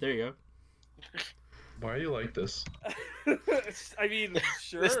 Got Yeah, it. there you Why are you like this? I mean,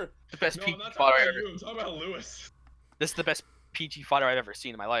 sure. The best No, PG I'm not fodder talking I've about ever. you. I'm talking about Lewis. This is the best PG fodder I've ever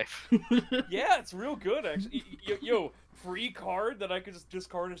seen in my life. go. Yeah, it's real good actually. Yo, free card that I could just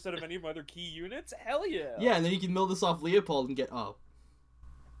discard instead of any of my other key units. Hell yeah. Yeah, and then you can mill this off Leopold and get. Oh.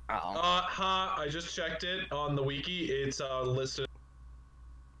 Oh. I just checked it on the wiki. It's listed.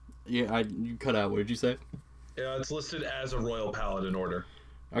 Yeah, you cut out. What did you say? Yeah, it's listed as a Royal Paladin order.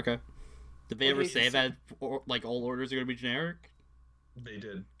 Okay. Did they ever Okay, say so- that like all orders are gonna be generic? They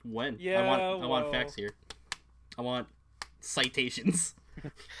did. When? Yeah, I want well- facts here. I want citations.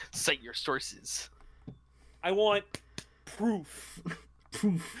 Cite your sources. I want proof.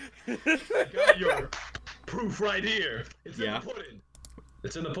 Poof. I got your proof right here. It's Yeah. in the pudding.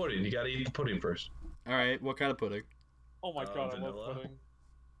 It's in the pudding. You gotta eat the pudding first. All right. What kind of pudding? Oh my god, I vanilla. love pudding.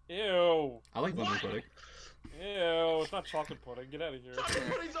 Ew. I like lemon What? pudding. Ew, it's not chocolate pudding. Get out of here. Chocolate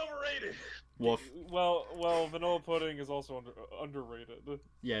pudding's overrated. Woof. Well, vanilla pudding is also underrated.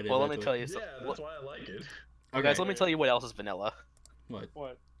 Yeah, it is. Well, let me actually. tell you Yeah, something. that's why I like it. Okay. Guys, let me tell you what else is vanilla.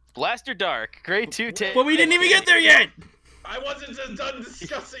 What? Blaster Dark, grade 2 take. But we didn't even get there yet. I wasn't just done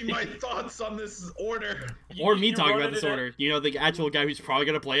discussing my thoughts on this order. Or me You talking run about it this in order. You know, the actual guy who's probably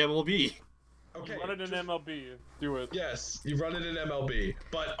gonna play MLB. Okay. Run it in MLB. Do it. Yes, you run it in MLB.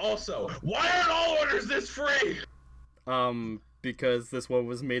 But also, why aren't all orders this free? Because this one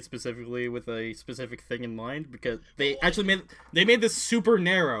was made specifically with a specific thing in mind. Because they actually made this super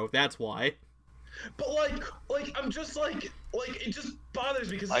narrow. That's why. But like I'm just like it just bothers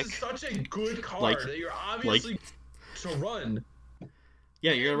me because this is such a good card that you're obviously to run.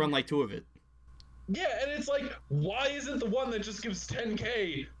 Yeah, you're gonna run like 2 of it. Yeah, and it's like, why isn't the one that just gives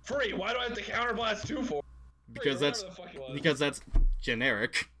 10k free? Why do I have to counterblast 2 for? Because that's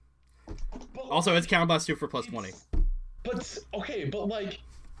generic. But, Also, it's counterblast 2 for plus 20. But okay, but like,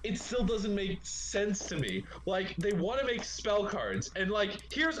 it still doesn't make sense to me. Like, they want to make spell cards, and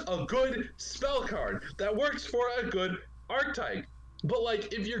like, here's a good spell card that works for a good archetype. But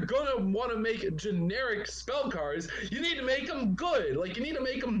like, if you're gonna want to make generic spell cards, you need to make them good. Like, you need to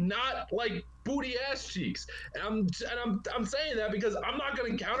make them not like booty ass cheeks. And I'm saying that because I'm not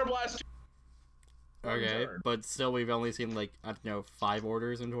gonna counterblast. Okay, but still, we've only seen like, I don't know, 5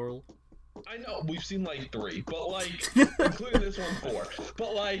 orders in total. I know we've seen like 3, but like, including this one 4.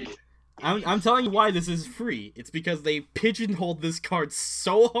 But like, I'm telling you why this is free. It's because they pigeonholed this card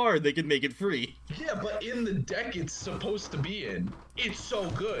so hard they can make it free. yeah, but in the deck it's supposed to be in, it's so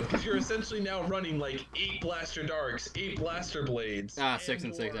good because you're essentially now running like 8 Blaster Darks, 8 Blaster Blades. 6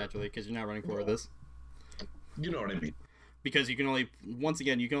 and 6 actually, because you're not running 4 of this. You know what I mean? Because you can only, once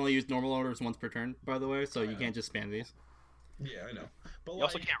again, you can only use normal orders once per turn, by the way, so you can't just spam these. Yeah, I know. But You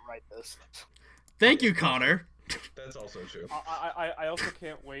also can't write this. Thank you, Connor. That's also true. I also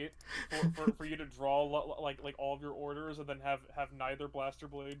can't wait for you to draw like all of your orders and then have neither Blaster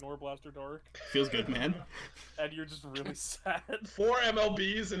Blade nor Blaster Dark. Feels good, man. And you're just really sad. 4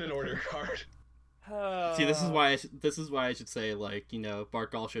 MLBs and an order card. See, this is why I should say, like, you know,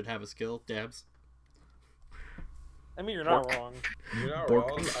 Barkall should have a skill. Dabs. I mean, you're not wrong. You're not Bork.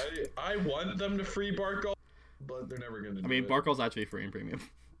 wrong. I want them to free Barkall, but they're never gonna do I mean, it. Barkall's actually free in premium.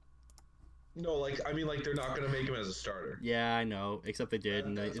 No, like, I mean, like, they're not gonna make him as a starter. Yeah, I know. Except they did,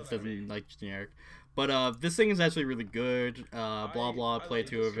 and That's it what I doesn't mean. like generic. But this thing is actually really good. Blah blah, I play like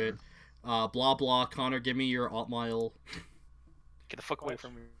 2 this of it. Blah blah, Connor, give me your alt mile Get the fuck away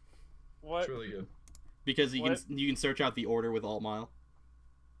from me. What? It's really good. because you What? can search out the order with alt mile.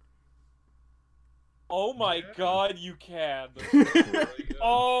 Oh my god, you can. It's really good.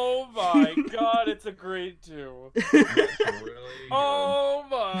 Oh my god, it's a grade 2. It's really good. Oh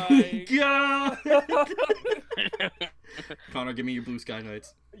my God! god. Connor, give me your blue sky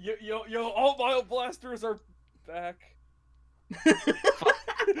knights. Yo, all Mile Blasters are back.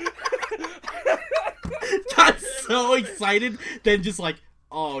 Got so excited, then just like,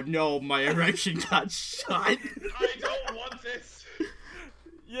 oh no, my erection got shot. I don't want this.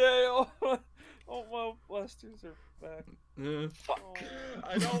 Yeah, all Mile Blasters are back. Fuck.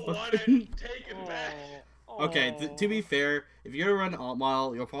 I don't want it. Take it back. Okay, to be fair, if you're gonna run alt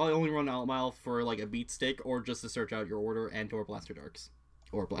mile, you'll probably only run alt mile for like a beat stick or just to search out your order and or blaster darks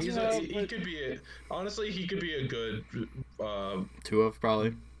or blaster He's darks. he could be a, honestly, he could be a good 2 of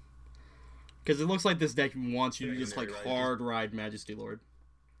probably. Because it looks like this deck wants you to Yeah, just like right. hard ride Majesty Lord.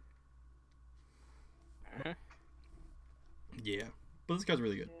 Mhm. Yeah, but this guy's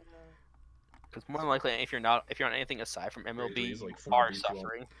really good. Because more than likely, if you're not on anything aside from MLB, he's like you are 4v12.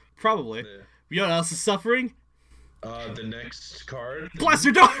 suffering. Probably. yeah. You know what else is suffering? The next card.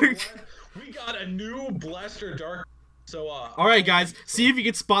 Blaster Dark! We got a new Blaster Dark. So All right, guys, see if you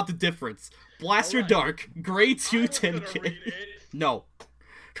can spot the difference. Blaster Alright. Dark, grade 2 I was gonna 10k. read it. No.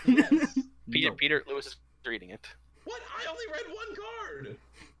 Yes. No. Peter Lewis is reading it. What? I only read 1 card.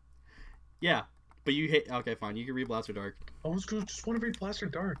 Yeah, but you hit. Okay, fine. You can read Blaster Dark. I was gonna just want to read Blaster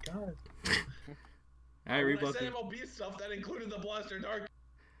Dark. God. Alright, read When I Blaster. said MLB stuff, that included the Blaster Dark.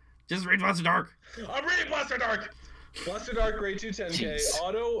 Just read Blaster Dark. I'm reading Blaster Dark. Blaster Dark, grade 2 10k. Jeez.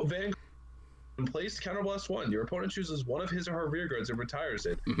 Auto Vanguard. In place, counterblast 1. Your opponent chooses one of his or her rear guards and retires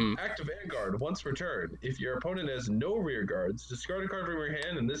it. Mm-hmm. Act Vanguard once per turn. If your opponent has no rear guards, discard a card from your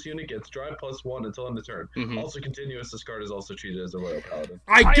hand, and this unit gets drive +1 until end of turn. Mhm. Also, continuous. This card is also treated as a Royal Paladin.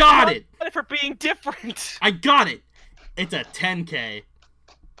 I got it. Got it for being different. I got it. It's a 10k.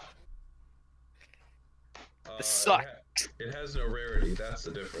 This sucks. It has no rarity. That's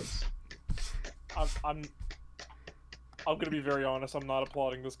the difference. I'm gonna be very honest. I'm not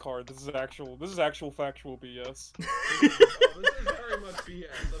applauding this card. This is actual factual BS. Oh, this is very much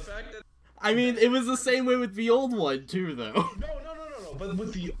BS. The fact that I mean, it was the same way with the old one too, though. no. But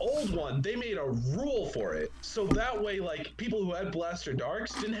with the old one, they made a rule for it, so that way, like, people who had Blaster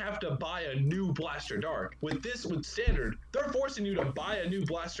Darks didn't have to buy a new Blaster Dark. With Standard, they're forcing you to buy a new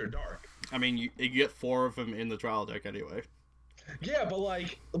Blaster Dark. I mean, you get 4 of them in the trial deck anyway. Yeah, but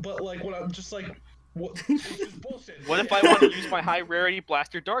what I'm just like, what? It's just bullshit. What if I want to use my high rarity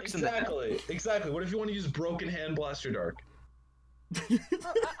Blaster Darks in that? Exactly. What if you want to use Broken Hand Blaster Dark?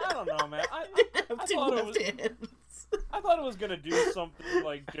 I don't know, man. I thought it was gonna do something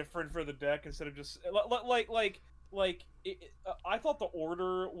like different for the deck instead of just I thought the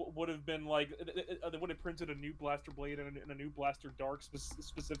order would have been like they would have printed a new Blaster Blade and a new Blaster Dark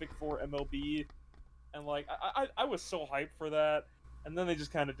specific for MLB, and like I was so hyped for that, and then they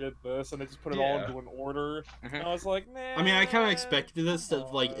just kind of did this and they just put it all into an order, and I was like, man. I mean, I kind of expected this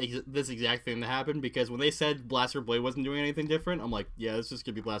this exact thing to happen because when they said Blaster Blade wasn't doing anything different, I'm like, yeah, this is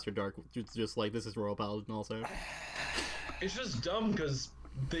gonna be Blaster Dark, just like this is Royal Paladin also. It's just dumb because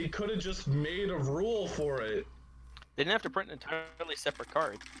they could have just made a rule for it. They didn't have to print an entirely separate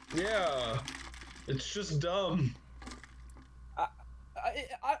card. Yeah, it's just dumb. I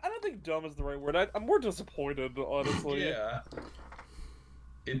don't think dumb is the right word. I'm more disappointed, honestly. Yeah.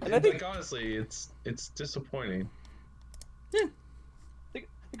 And I think, honestly, it's disappointing. Yeah.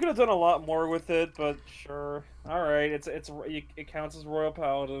 They could have done a lot more with it, but sure. All right, it counts as Royal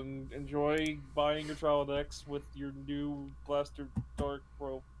Paladin. Enjoy buying your trial decks with your new Blaster Dark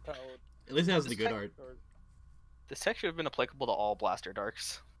Royal Paladin. At least it has the good art. This tech should have been applicable to all Blaster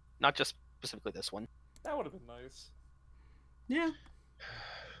Darks, not just specifically this one. That would have been nice. Yeah.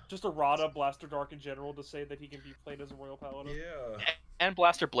 Just a Rada Blaster Dark in general to say that he can be played as a Royal Paladin. Yeah. And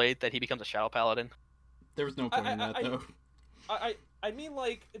Blaster Blade that he becomes a Shadow Paladin. There was no point in that though. I mean,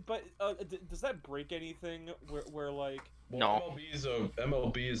 like, but does that break anything? Where like? No.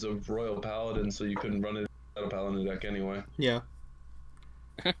 MLB is a Royal Paladin, so you couldn't run it out of Paladin deck anyway. Yeah.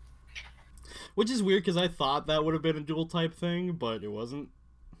 Which is weird because I thought that would have been a dual type thing, but it wasn't.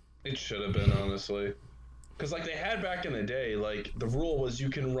 It should have been, honestly. Because like they had back in the day, like the rule was you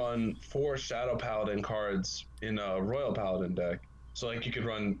can run 4 Shadow Paladin cards in a Royal Paladin deck. So like you could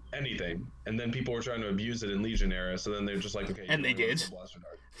run anything, and then people were trying to abuse it in Legion era. So then they're just like, okay. And they did.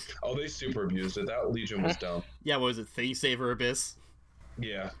 Oh, they super abused it. That Legion was dumb. Yeah, what was it? Thing Saver Abyss.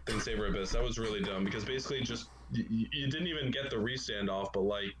 Yeah, Thing Saber Abyss. That was really dumb because basically just you didn't even get the restand off, but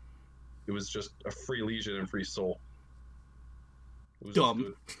like it was just a free Legion and free Soul. It was dumb.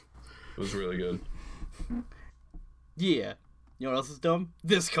 Good. It was really good. Yeah. You know what else is dumb?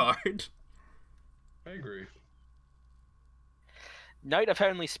 This card. I agree. Knight of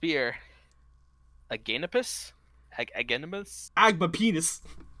Heavenly Spear. Aganapus? Aganapus? Agma Penis.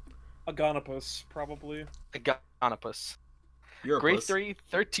 Aganapus, probably. Aganapus. You're a Grade puss. 3,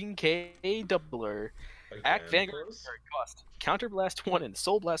 13k doubler. Act Vanguard cost. Counter Blast 1 and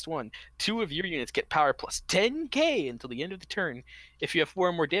Soul Blast 1. 2 of your units get power plus 10k until the end of the turn. If you have 4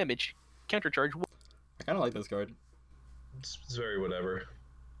 or more damage, countercharge 1. I kind of like this card. It's very whatever.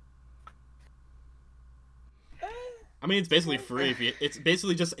 I mean, it's basically free. If you, it's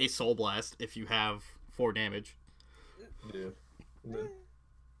basically just a Soul Blast if you have 4 damage. Yeah.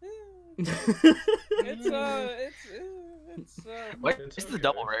 What It's is okay. the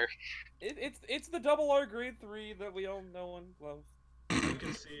double rare? It's the double R grade 3 that we all know and love. You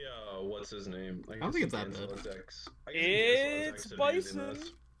can see what's his name. I don't think it's that bad. It's Bison.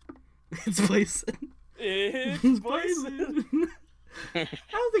 It's Bison. It's Bison. I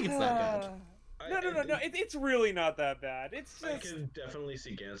don't think it's that bad. No. It's really not that bad. It's I just. can definitely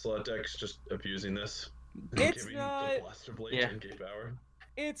see Gancelot decks just abusing this. It's Giving not. the Blaster Blade 10k power.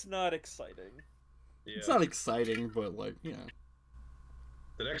 It's not exciting. Yeah. It's not exciting, but like, you know.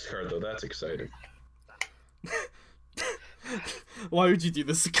 The next card though, that's exciting. Why would you do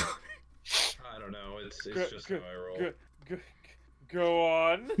this? I don't know. It's just how I roll. Go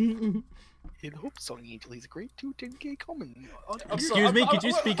on. In Hope Song Angel, he's a grade 2 10k common. Excuse me, could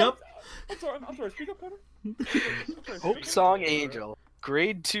you speak up? I'm sorry, speak up, Connor. Hope Song Angel,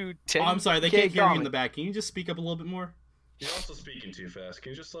 grade 2 10k Oh, I'm sorry, they can't hear you in common. the back. Can you just speak up a little bit more? You're also speaking too fast.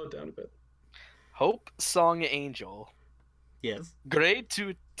 Can you just slow it down a bit? Hope Song Angel, Yes. grade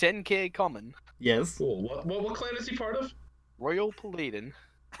 2 10k common. Yes. Cool. What clan is he part of? Royal Paladin.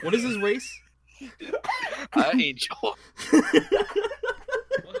 What is his race? Angel.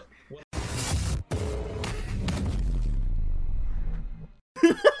 What?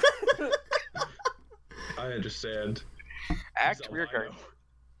 I understand. Act He's rear guard. albino.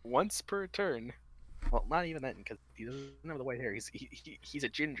 Once per turn. Well, not even then, because he doesn't have the white hair. He's a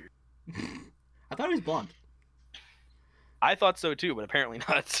ginger. I thought he was blonde. I thought so too, but apparently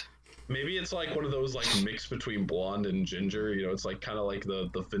not. Maybe it's like one of those like mix between blonde and ginger. You know, it's like kind of like the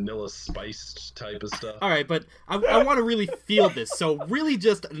vanilla spiced type of stuff. All right, but I want to really feel this. So really,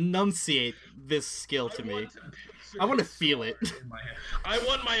 just enunciate this skill to me. I want to feel it. I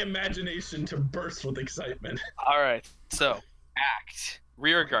want my imagination to burst with excitement. All right, so act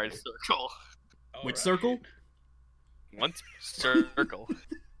rear guard circle. Which Alright. circle? Once circle.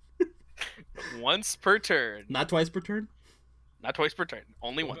 Once per turn. Not twice per turn? Not twice per turn.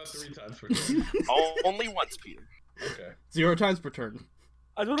 Only What about once. 3 times per turn? Only once, Peter. Okay. 0 times per turn.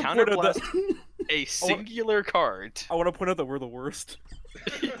 I just want to point out Counterblast. that A singular card. I want to point out that we're the worst.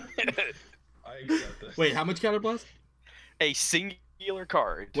 I accept this. Wait, how much counterblast? A singular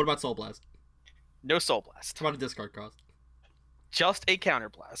card. What about soul blast? No soul blast. How about a discard cost? Just a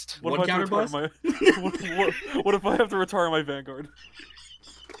counterblast. One if I have to retire what if I have to retire my Vanguard?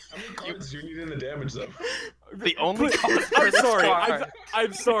 How many cards do you need in the damage zone? The only Please- cost for I'm this sorry. card.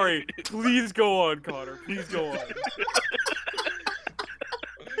 I'm sorry. Please go on, Connor. Please go on.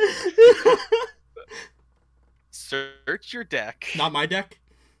 Search your deck Not my deck.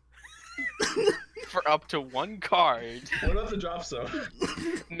 for up to one card What about the drop zone?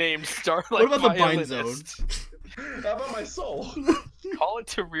 named Starlight What about the bind Violinist. How about my soul? Call it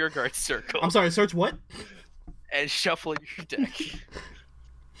to rearguard circle I'm sorry, search what? and shuffle your deck.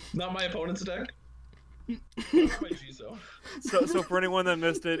 Not my opponent's deck? What about my Jizo? So for anyone that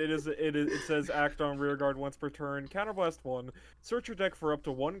missed it, it says act on rearguard once per turn. Counterblast 1. Search your deck for up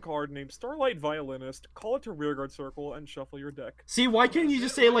to one card named Starlight Violinist. Call it to rearguard circle and shuffle your deck. See, why can't you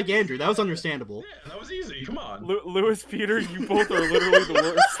just say it like Andrew? That was understandable. Yeah, that was easy. Come on. Lewis, Peter, you both are literally the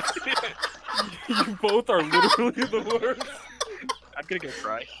worst. You both are literally the worst. I'm gonna go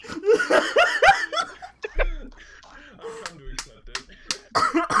cry. I've come to accept it.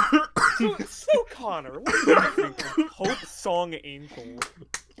 So Connor, what do you think of Hope Song Angel?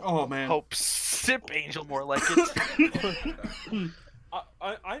 Oh man. Hope Sip Angel more like it.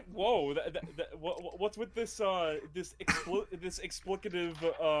 Whoa, what's with this expletive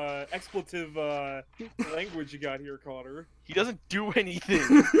language you got here, Connor? He doesn't do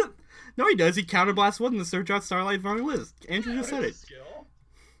anything. No, he does. He counterblasts one to search out Starlight Violinist. Andrew just said it. Skill?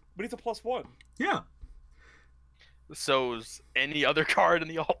 But he's a +1. Yeah. So's any other card in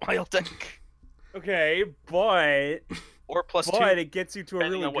the alt-mile deck. Okay, but Or +2, it gets you to a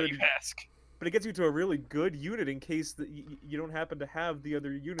depending really on what good. you ask. But it gets you to a really good unit in case that you don't happen to have the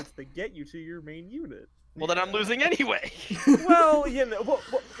other units that get you to your main unit. Well, then I'm losing anyway. Well, you know, well,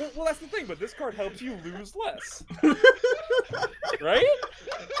 that's the thing. But this card helps you lose less, right?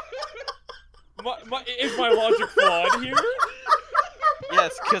 Is my logic flawed here?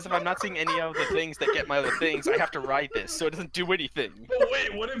 Yes, because if I'm not seeing any of the things that get my other things, I have to ride this, so it doesn't do anything. But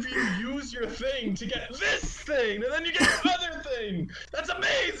wait, what if you use your thing to get this thing, and then you get the other thing? That's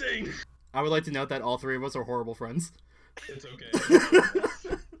amazing! I would like to note that all three of us are horrible friends. It's okay.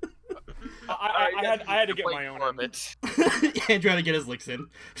 I had to get Play my own. more of it. Andrew had to get his licks in.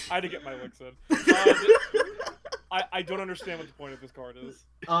 I had to get my licks in. I don't understand what the point of this card is.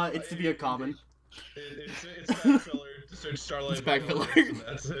 It's to be a common. It's back filler to search Starlight. It's back Violinist, filler. and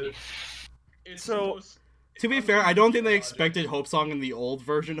that's it. It's So- supposed- To be fair, I don't think they expected Hope Song in the old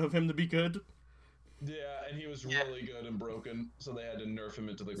version of him to be good. Yeah, and he was really good and broken, so they had to nerf him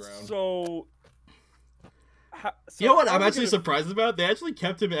into the ground. So, You know what how I'm are we actually gonna- surprised about? They actually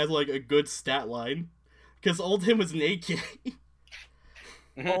kept him as like a good stat line. Because old him was an AK.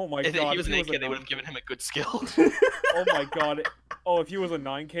 Oh my If God, he was if an he was AK, a they would have given him a good skill. Oh my God. Oh, if he was a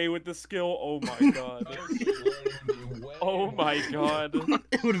 9K with this skill, oh my God. Oh my God.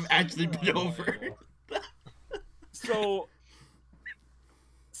 It would have actually been over. So,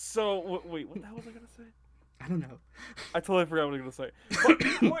 wait, what the hell was I gonna say? I don't know. I totally forgot what I was gonna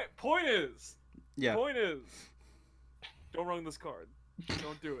say. But point is, Yeah. don't run this card.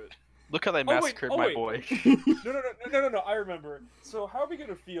 Don't do it. Look how they massacred my boy. No. I remember. So how are we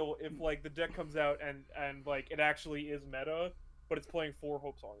gonna feel if like the deck comes out and like it actually is meta, but it's playing 4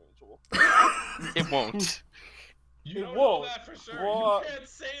 Hope Song Angel? It won't. You don't Whoa, know that for sure. whoa. You can't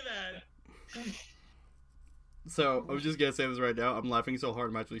say that. So, I was just gonna say this right now. I'm laughing so hard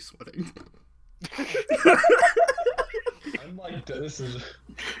I'm actually sweating. I'm like, this is.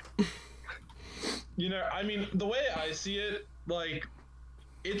 You know, I mean, the way I see it, like,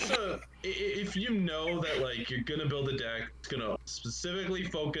 if you know that like you're gonna build a deck that's gonna specifically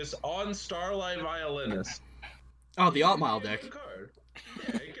focus on Starlight Violinist. Oh, the Alt-Mile it can be a deck. good card.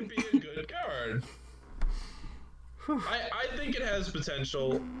 Yeah, it can be a good card. I think it has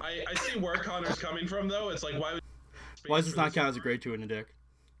potential. I see where Connor's coming from though. It's like why Why does this not count as a grade 2 in a deck?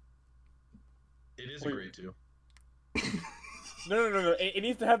 It is a grade 2. No. It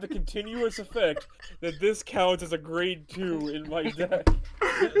needs to have the continuous effect that this counts as a grade 2 in my deck.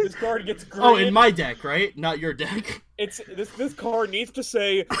 This card gets grade. Oh, in my deck, right? Not your deck. It's this card needs to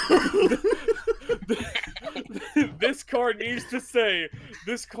say. This card needs to say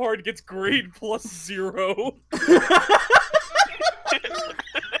this card gets grade +0.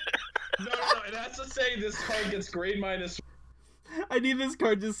 say this card gets grade minus. I need this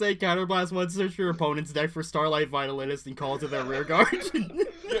card to say Counterblast 1, search your opponent's deck for Starlight Violinist and call it to their rear guard.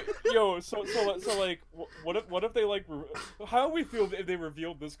 So like, what if they like, how would we feel if they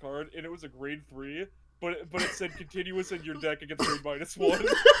revealed this card and it was a grade 3, but it said continuous in your deck against grade -1?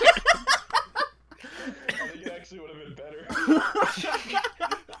 I think it actually would have been better.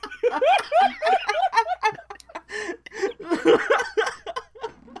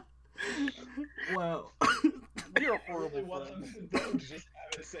 Wow. You're a I really horrible want friend. them to just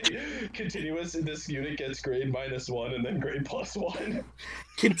have it say continuous in this unit gets grade -1 and then grade +1.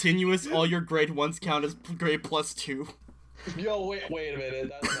 Continuous, all your grade 1s count as grade +2. Yo, wait a minute.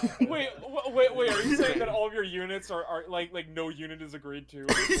 That's not. Wait, are you saying that all of your units are like no unit is a grade 2?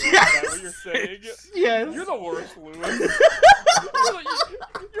 Is Yes! that what you're saying? Yes. You're the worst, Lewis.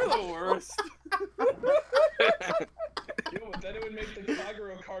 You're the worst. Yo, but then it would make the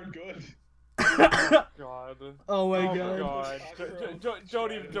Kagero card good. God. Oh my Oh god. my god.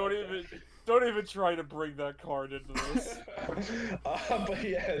 Don't even try to bring that card into this. But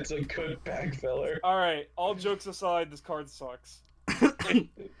yeah, it's a good bag filler. Alright, all jokes aside, this card sucks. No,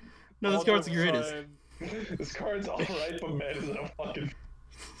 this All card's the jokes greatest. aside, This card's alright, but man, is it a fucking.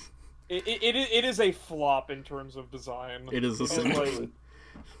 It is a flop in terms of design. It is a It's simple. like-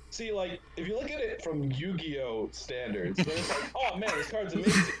 See, like, if you look at it from Yu-Gi-Oh standards, then it's like, oh man, this card's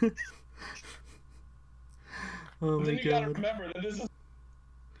amazing. Oh But my then you gotta god. remember that this is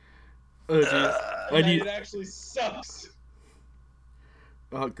Oh jeez. I that need. it actually sucks.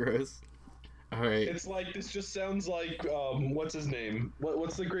 Oh, gross. Alright. It's like this just sounds like what's his name?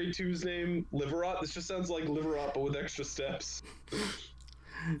 What's the grade 2's name? Liverot. This just sounds like Liverot, but with extra steps.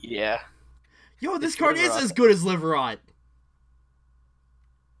 Yeah. Yo, this It's card is Liverot. as good as Liverot.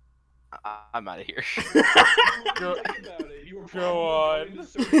 I'm out of here. Go- Think about it. You were Go probably on. going to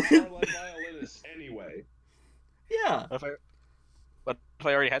search Starlight Violinist anyway. Yeah. What if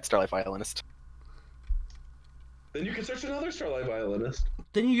I already had Starlight Violinist? Then you can search another Starlight Violinist.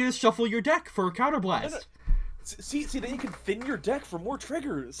 Then you just shuffle your deck for a Counterblast. See, then you can thin your deck for more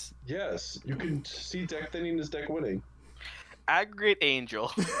triggers. Yes, you can see deck thinning is deck winning. Aggregate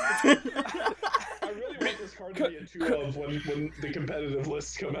Angel. I really want this card to be a 2 of when the competitive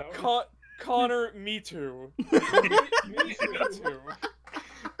lists come out. Connor, me too. Me too.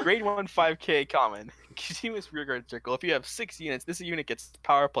 Grade 1 5k common. Continuous rearguard circle. If you have 6 units, this unit gets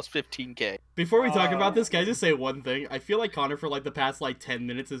power plus 15k. Before we talk about this, can I just say one thing? I feel like Connor for like the past like 10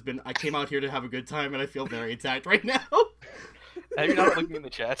 minutes has been. I came out here to have a good time, and I feel very attacked right now. Have you not looking in the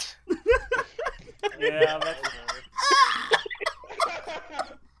chat? Yeah, that's fair.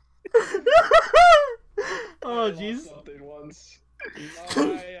 Oh I lost jeez. something once.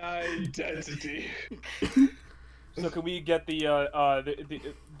 My identity. So can we get the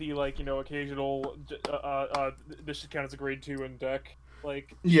like, you know, occasional this should count as a grade 2 in deck,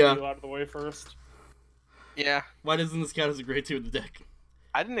 like, Yeah. deal out of the way first? Yeah. Why doesn't this count as a grade 2 in the deck?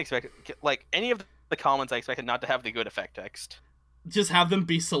 I didn't expect like any of the commons I expected not to have the good effect text. Just have them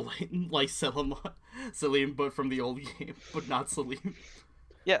be Salim, like Salim, but from the old game, but not Salim.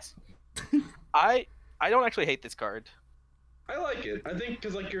 Yes. I don't actually hate this card. I like it. I think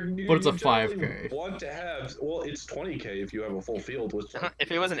because like But it's a you generally 5K. Want to have it's 20k if you have a full field. Which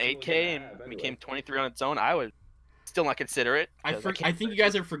If it was an 8k and became 23 on its own, I would still not consider it. I 'cause think you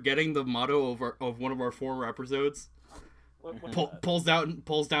guys are forgetting the motto of one of our 4 episodes. What- Pulls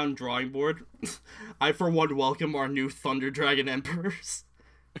down drawing board. I for one welcome our new Thunder Dragon Emperors.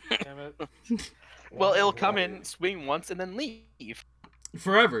 Damn it. Well, it'll come in, swing once, and then leave.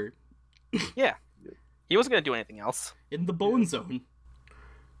 Forever. He wasn't gonna do anything else. In the Bone Zone.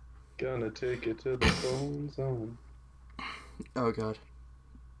 Gonna take it to the bone zone. Oh god.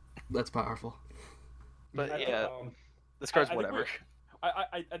 That's powerful. But I- yeah, um, this card's I think whatever.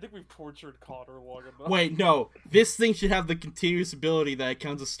 I think we've tortured Connor long enough. Wait, no. This thing should have the continuous ability that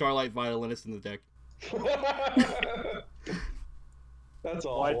counts as Starlight Violinist in the deck. That's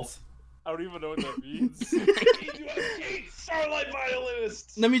awful. What? I don't even know what that means. You hate Starlight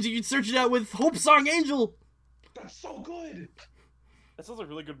Violinists! That means you can search it out with Hope Song Angel! That's so good! That sounds like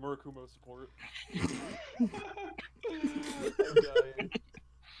really good Murakumo support. I'm dying.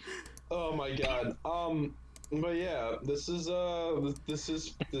 Oh my god. But yeah, this is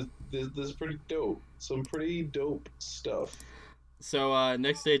pretty dope. Some pretty dope stuff. So,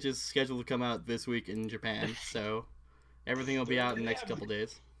 next stage is scheduled to come out this week in Japan, so everything will be out in the next couple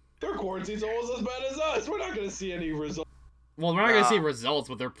days. Their quarantine's almost as bad as us. We're not gonna see any results. Well, we're not gonna see Nah. results,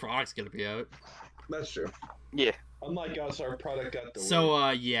 but their product's gonna be out. That's true. Yeah. Unlike us, our product got delayed. So,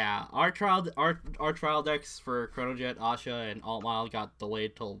 yeah, our trial decks for Chronojet, Asha, and Altmile got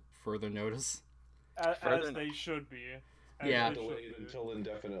delayed till further notice. as they should be. Yeah. They should Delayed be. until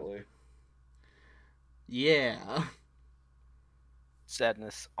indefinitely. Yeah.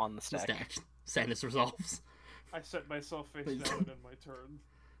 Sadness on the stack. Sadness resolves, I set myself face down and end my turn.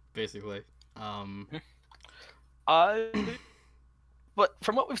 basically. But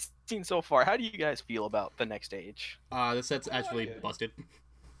from what we've seen so far, how do you guys feel about the next stage? This set's actually it. busted.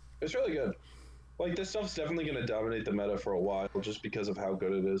 It's really good. Like, this stuff's definitely going to dominate the meta for a while, just because of how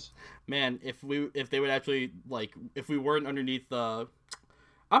good it is. Man, if they would actually, like, if we weren't underneath the...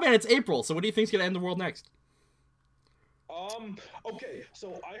 Oh man, it's April, so what do you think's gonna end the world next? Okay,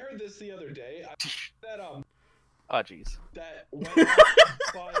 so I heard this the other day, that Oh, jeez. that went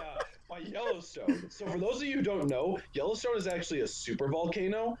by Yellowstone. So for those of you who don't know, Yellowstone is actually a super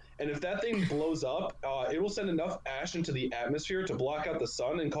volcano, and if that thing blows up, it will send enough ash into the atmosphere to block out the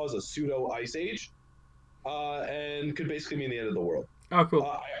sun and cause a pseudo ice age, and could basically mean the end of the world. Oh, cool.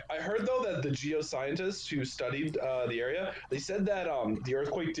 I heard though that the geoscientists who studied the area, they said that the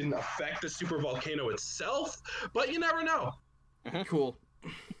earthquake didn't affect the super volcano itself, but you never know. Cool.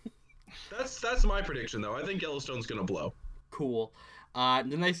 That's my prediction though. I think Yellowstone's gonna blow. Cool. The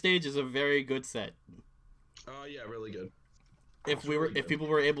next stage is a very good set. Yeah, really good. If people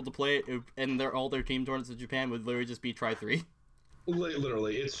were able to play it, and all their team tournaments in Japan would literally just be try 3.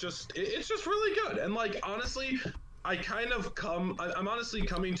 Literally, it's just really good. And like honestly, I'm honestly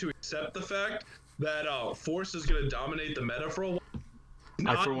coming to accept the fact that Force is gonna dominate the meta for a while.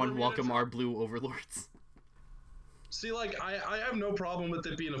 I for one welcome our blue overlords. See, like I have no problem with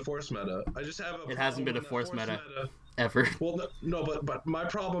it being a Force meta. I just have a. It hasn't been a problem Force when that meta. Ever. Well, no, but my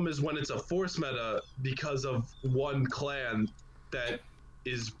problem is when it's a Force meta because of one clan that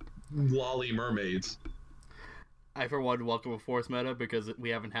is lolly mermaids. I for one welcome a Force meta because we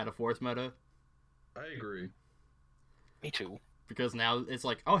haven't had a Force meta. I agree. Me too. Because now it's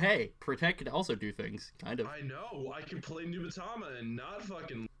like, oh hey, Protect can also do things, kind of. I know. I can play Nubatama and not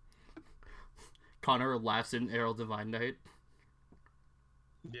fucking. Connor laughs in Errol Divine Knight.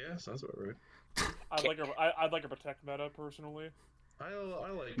 Yeah, sounds about right. I'd like a Protect meta personally. I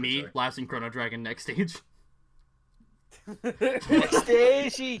like Me Protect. laughs in Chrono Dragon next stage.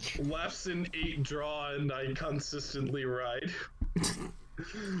 Stacy. Laughs in 8 draw and I consistently ride.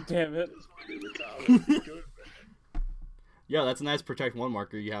 Damn it. Good. Yeah, that's a nice Protect 1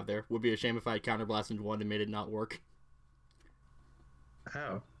 marker you have there. Would be a shame if I had counterblasted 1 and made it not work.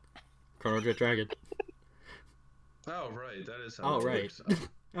 How? Chrono Dragon. Oh right, that is how. Oh, that right. works.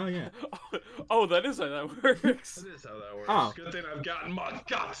 Oh yeah. Oh, that is how that works. That is how that works. Oh. Good thing I've gotten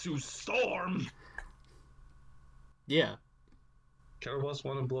Magatsu Storm. Yeah. Counterblast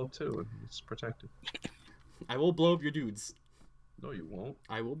 1 and blow up 2, and it's protected. I will blow up your dudes. No, you won't.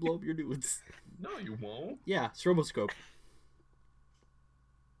 I will blow up your dudes. No, you won't. Yeah, stroboscope.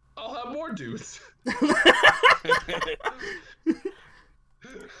 I'll have more dudes.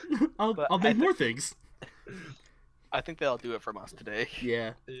 I'll But make more things. I think that'll do it from us today.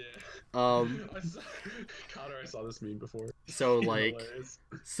 Yeah. Yeah. Um. Connor, I saw this meme before. So like.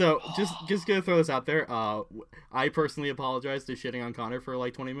 So just gonna throw this out there. I personally apologize to shitting on Connor for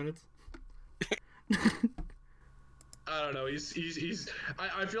like 20 minutes. I don't know. He's.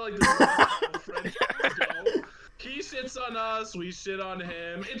 I feel like this is how friends go. He shits on us, we shit on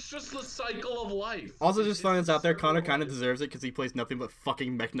him. It's just the cycle of life. Also, just It's throwing this the out there, circle Connor of kind of life. deserves it because he plays nothing but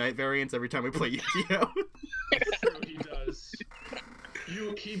fucking Mech Knight variants every time we play Yu-Gi-Oh. It's true, he does.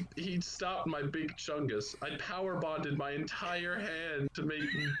 He stopped my big Chungus. I power bonded my entire hand to make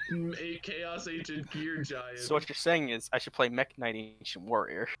a Chaos Agent Gear Giant. So what you're saying is I should play Mech Knight Ancient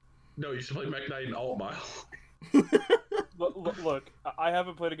Warrior. No, you should play Mech Knight and Alt Mile. Look, I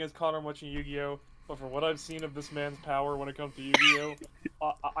haven't played against Connor much in Yu-Gi-Oh, but from what I've seen of this man's power when it comes to Yu-Gi-Oh,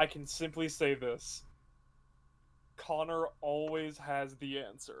 I can simply say this. Connor always has the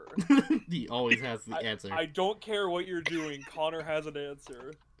answer. He always has the answer. I don't care what you're doing, Connor has an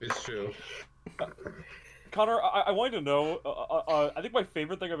answer. It's true. Connor, I wanted to know, I think my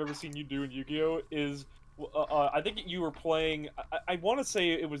favorite thing I've ever seen you do in Yu-Gi-Oh is, I think you were playing, I want to say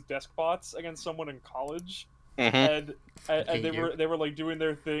it was Deskbots against someone in college. Mm-hmm. And they were like doing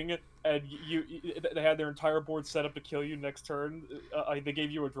their thing, and they had their entire board set up to kill you next turn. They gave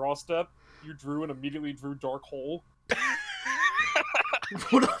you a draw step. You drew and immediately drew Dark Hole.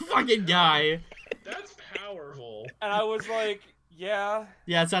 What a fucking guy. That's powerful. And I was like, yeah.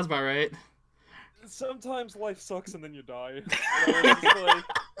 Yeah, it sounds about right. Sometimes life sucks and then you die. And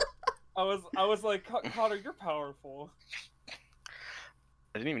I was like, Connor, you're powerful. I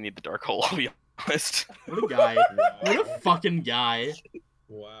didn't even need the Dark Hole, I'll be honest. What a guy. Wow. What a fucking guy.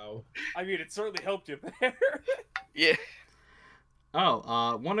 Wow. I mean, it certainly helped you there. Yeah.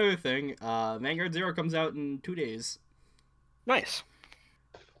 One other thing. Vanguard Zero comes out in 2 days. Nice.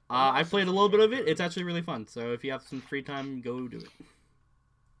 I played a little bit of it. It's actually really fun. So if you have some free time, go do it.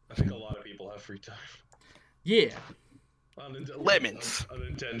 I think a lot of people have free time. Yeah. Lemons.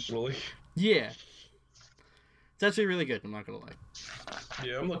 Unintentionally. Yeah. It's actually really good. I'm not gonna lie.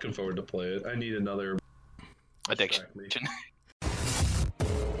 Yeah, I'm looking forward to play it. I need another Addiction.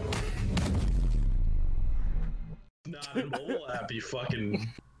 Not a mobile app, you fucking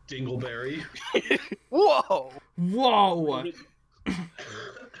dingleberry. Whoa! Whoa!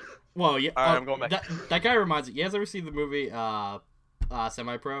 Whoa, yeah. Alright, I'm going back. That guy reminds me. You guys ever see the movie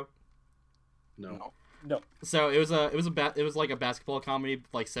Semi-Pro? No. No. So it was like a basketball comedy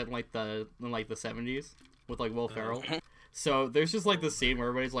like set in like the 70s with like Will Ferrell. So there's just like this scene where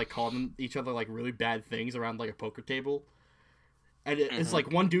everybody's like calling each other like really bad things around like a poker table. And it's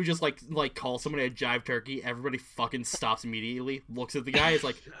like one dude just like calls somebody a jive turkey. Everybody fucking stops immediately, looks at the guy, is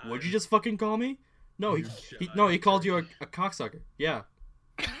like, "What'd you just fucking call me?" No, he called you a cocksucker. Yeah.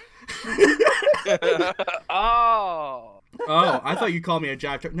 Oh, I thought you called me a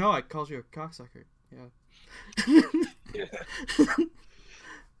jive turkey. No, I called you a cocksucker. Yeah.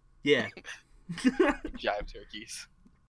 Yeah. jive turkeys.